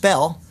whole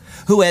spell,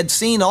 who had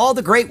seen all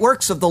the great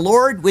works of the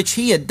Lord which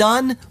he had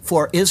done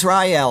for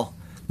Israel.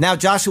 Now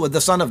Joshua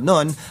the son of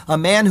Nun, a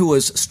man who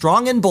was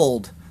strong and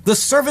bold, the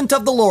servant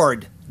of the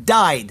Lord,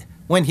 died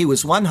when he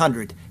was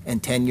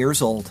 110 years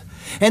old.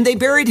 And they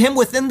buried him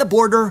within the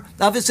border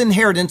of his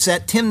inheritance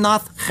at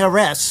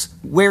Timnath-Heres,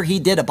 where he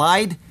did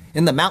abide,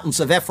 in the mountains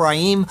of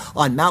Ephraim,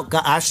 on Mount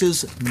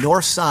Gaash's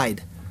north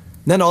side.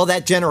 Then all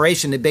that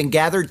generation had been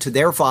gathered to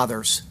their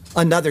fathers.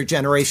 Another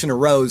generation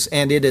arose,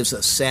 and it is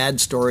a sad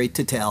story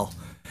to tell,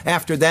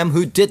 after them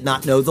who did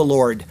not know the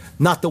Lord,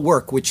 not the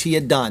work which he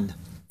had done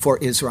for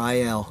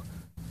Israel.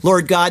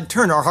 Lord God,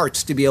 turn our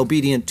hearts to be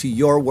obedient to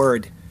your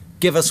word.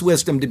 Give us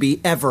wisdom to be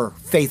ever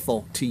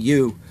faithful to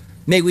you.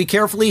 May we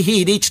carefully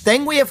heed each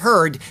thing we have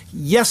heard.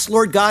 Yes,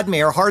 Lord God,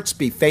 may our hearts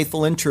be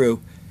faithful and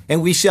true,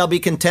 and we shall be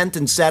content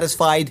and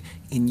satisfied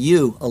in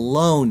you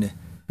alone.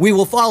 We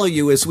will follow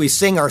you as we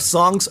sing our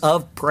songs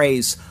of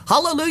praise.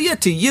 Hallelujah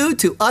to you,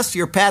 to us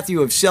your path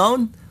you have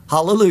shown.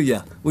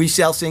 Hallelujah. We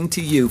shall sing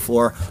to you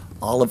for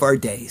all of our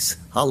days.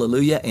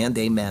 Hallelujah and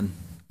amen.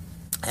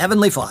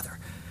 Heavenly Father,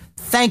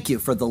 thank you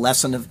for the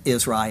lesson of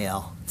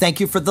Israel. Thank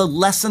you for the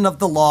lesson of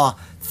the law.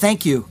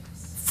 Thank you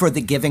for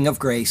the giving of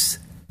grace.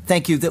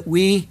 Thank you that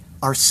we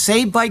are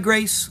saved by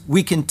grace,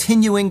 we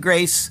continue in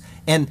grace,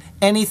 and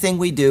anything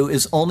we do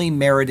is only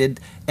merited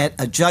at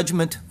a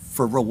judgment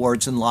for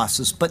rewards and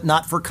losses, but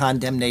not for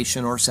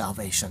condemnation or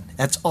salvation.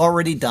 That's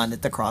already done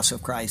at the cross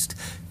of Christ.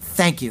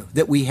 Thank you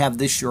that we have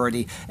this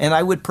surety. And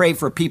I would pray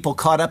for people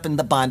caught up in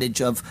the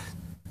bondage of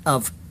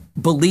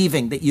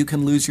believing that you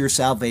can lose your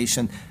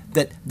salvation,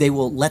 that they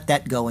will let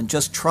that go and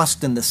just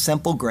trust in the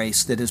simple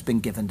grace that has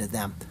been given to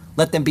them.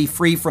 Let them be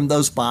free from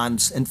those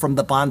bonds and from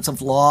the bonds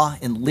of law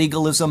and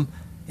legalism,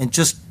 and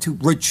just to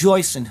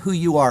rejoice in who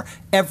you are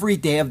every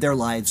day of their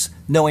lives,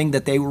 knowing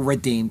that they were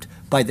redeemed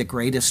by the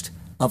greatest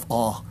of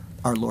all,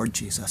 our Lord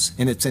Jesus.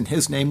 And it's in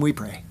his name we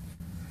pray.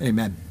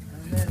 Amen.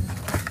 Amen.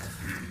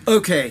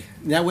 Okay,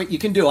 now what you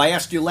can do, I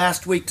asked you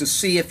last week to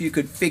see if you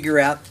could figure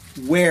out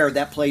where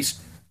that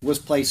place was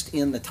placed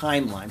in the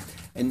timeline.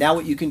 And now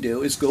what you can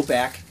do is go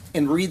back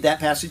and read that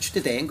passage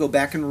today, and go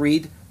back and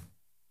read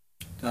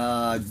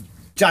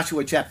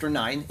Joshua chapter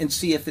 9 and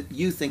see if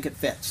you think it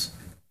fits.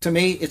 To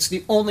me, it's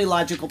the only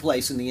logical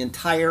place in the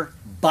entire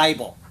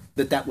Bible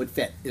that would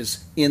fit,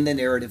 is in the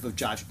narrative of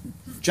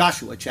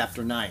Joshua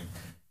chapter 9.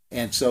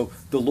 And so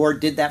the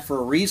Lord did that for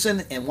a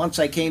reason. And once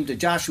I came to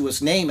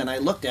Joshua's name and I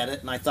looked at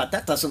it and I thought,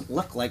 that doesn't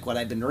look like what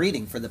I've been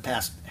reading for the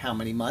past how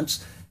many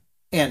months.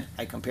 And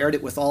I compared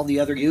it with all the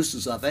other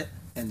uses of it.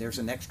 And there's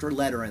an extra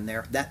letter in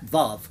there, that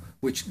vav,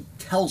 which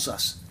tells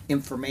us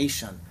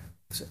information.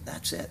 So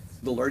that's it.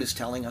 The Lord is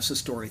telling us a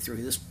story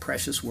through this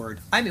precious word.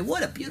 I mean,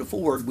 what a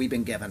beautiful word we've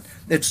been given.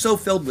 It's so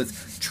filled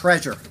with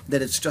treasure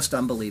that it's just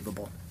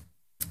unbelievable.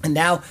 And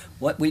now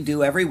what we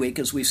do every week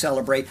is we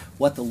celebrate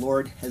what the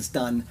Lord has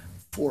done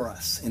for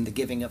us in the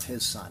giving of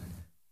his Son.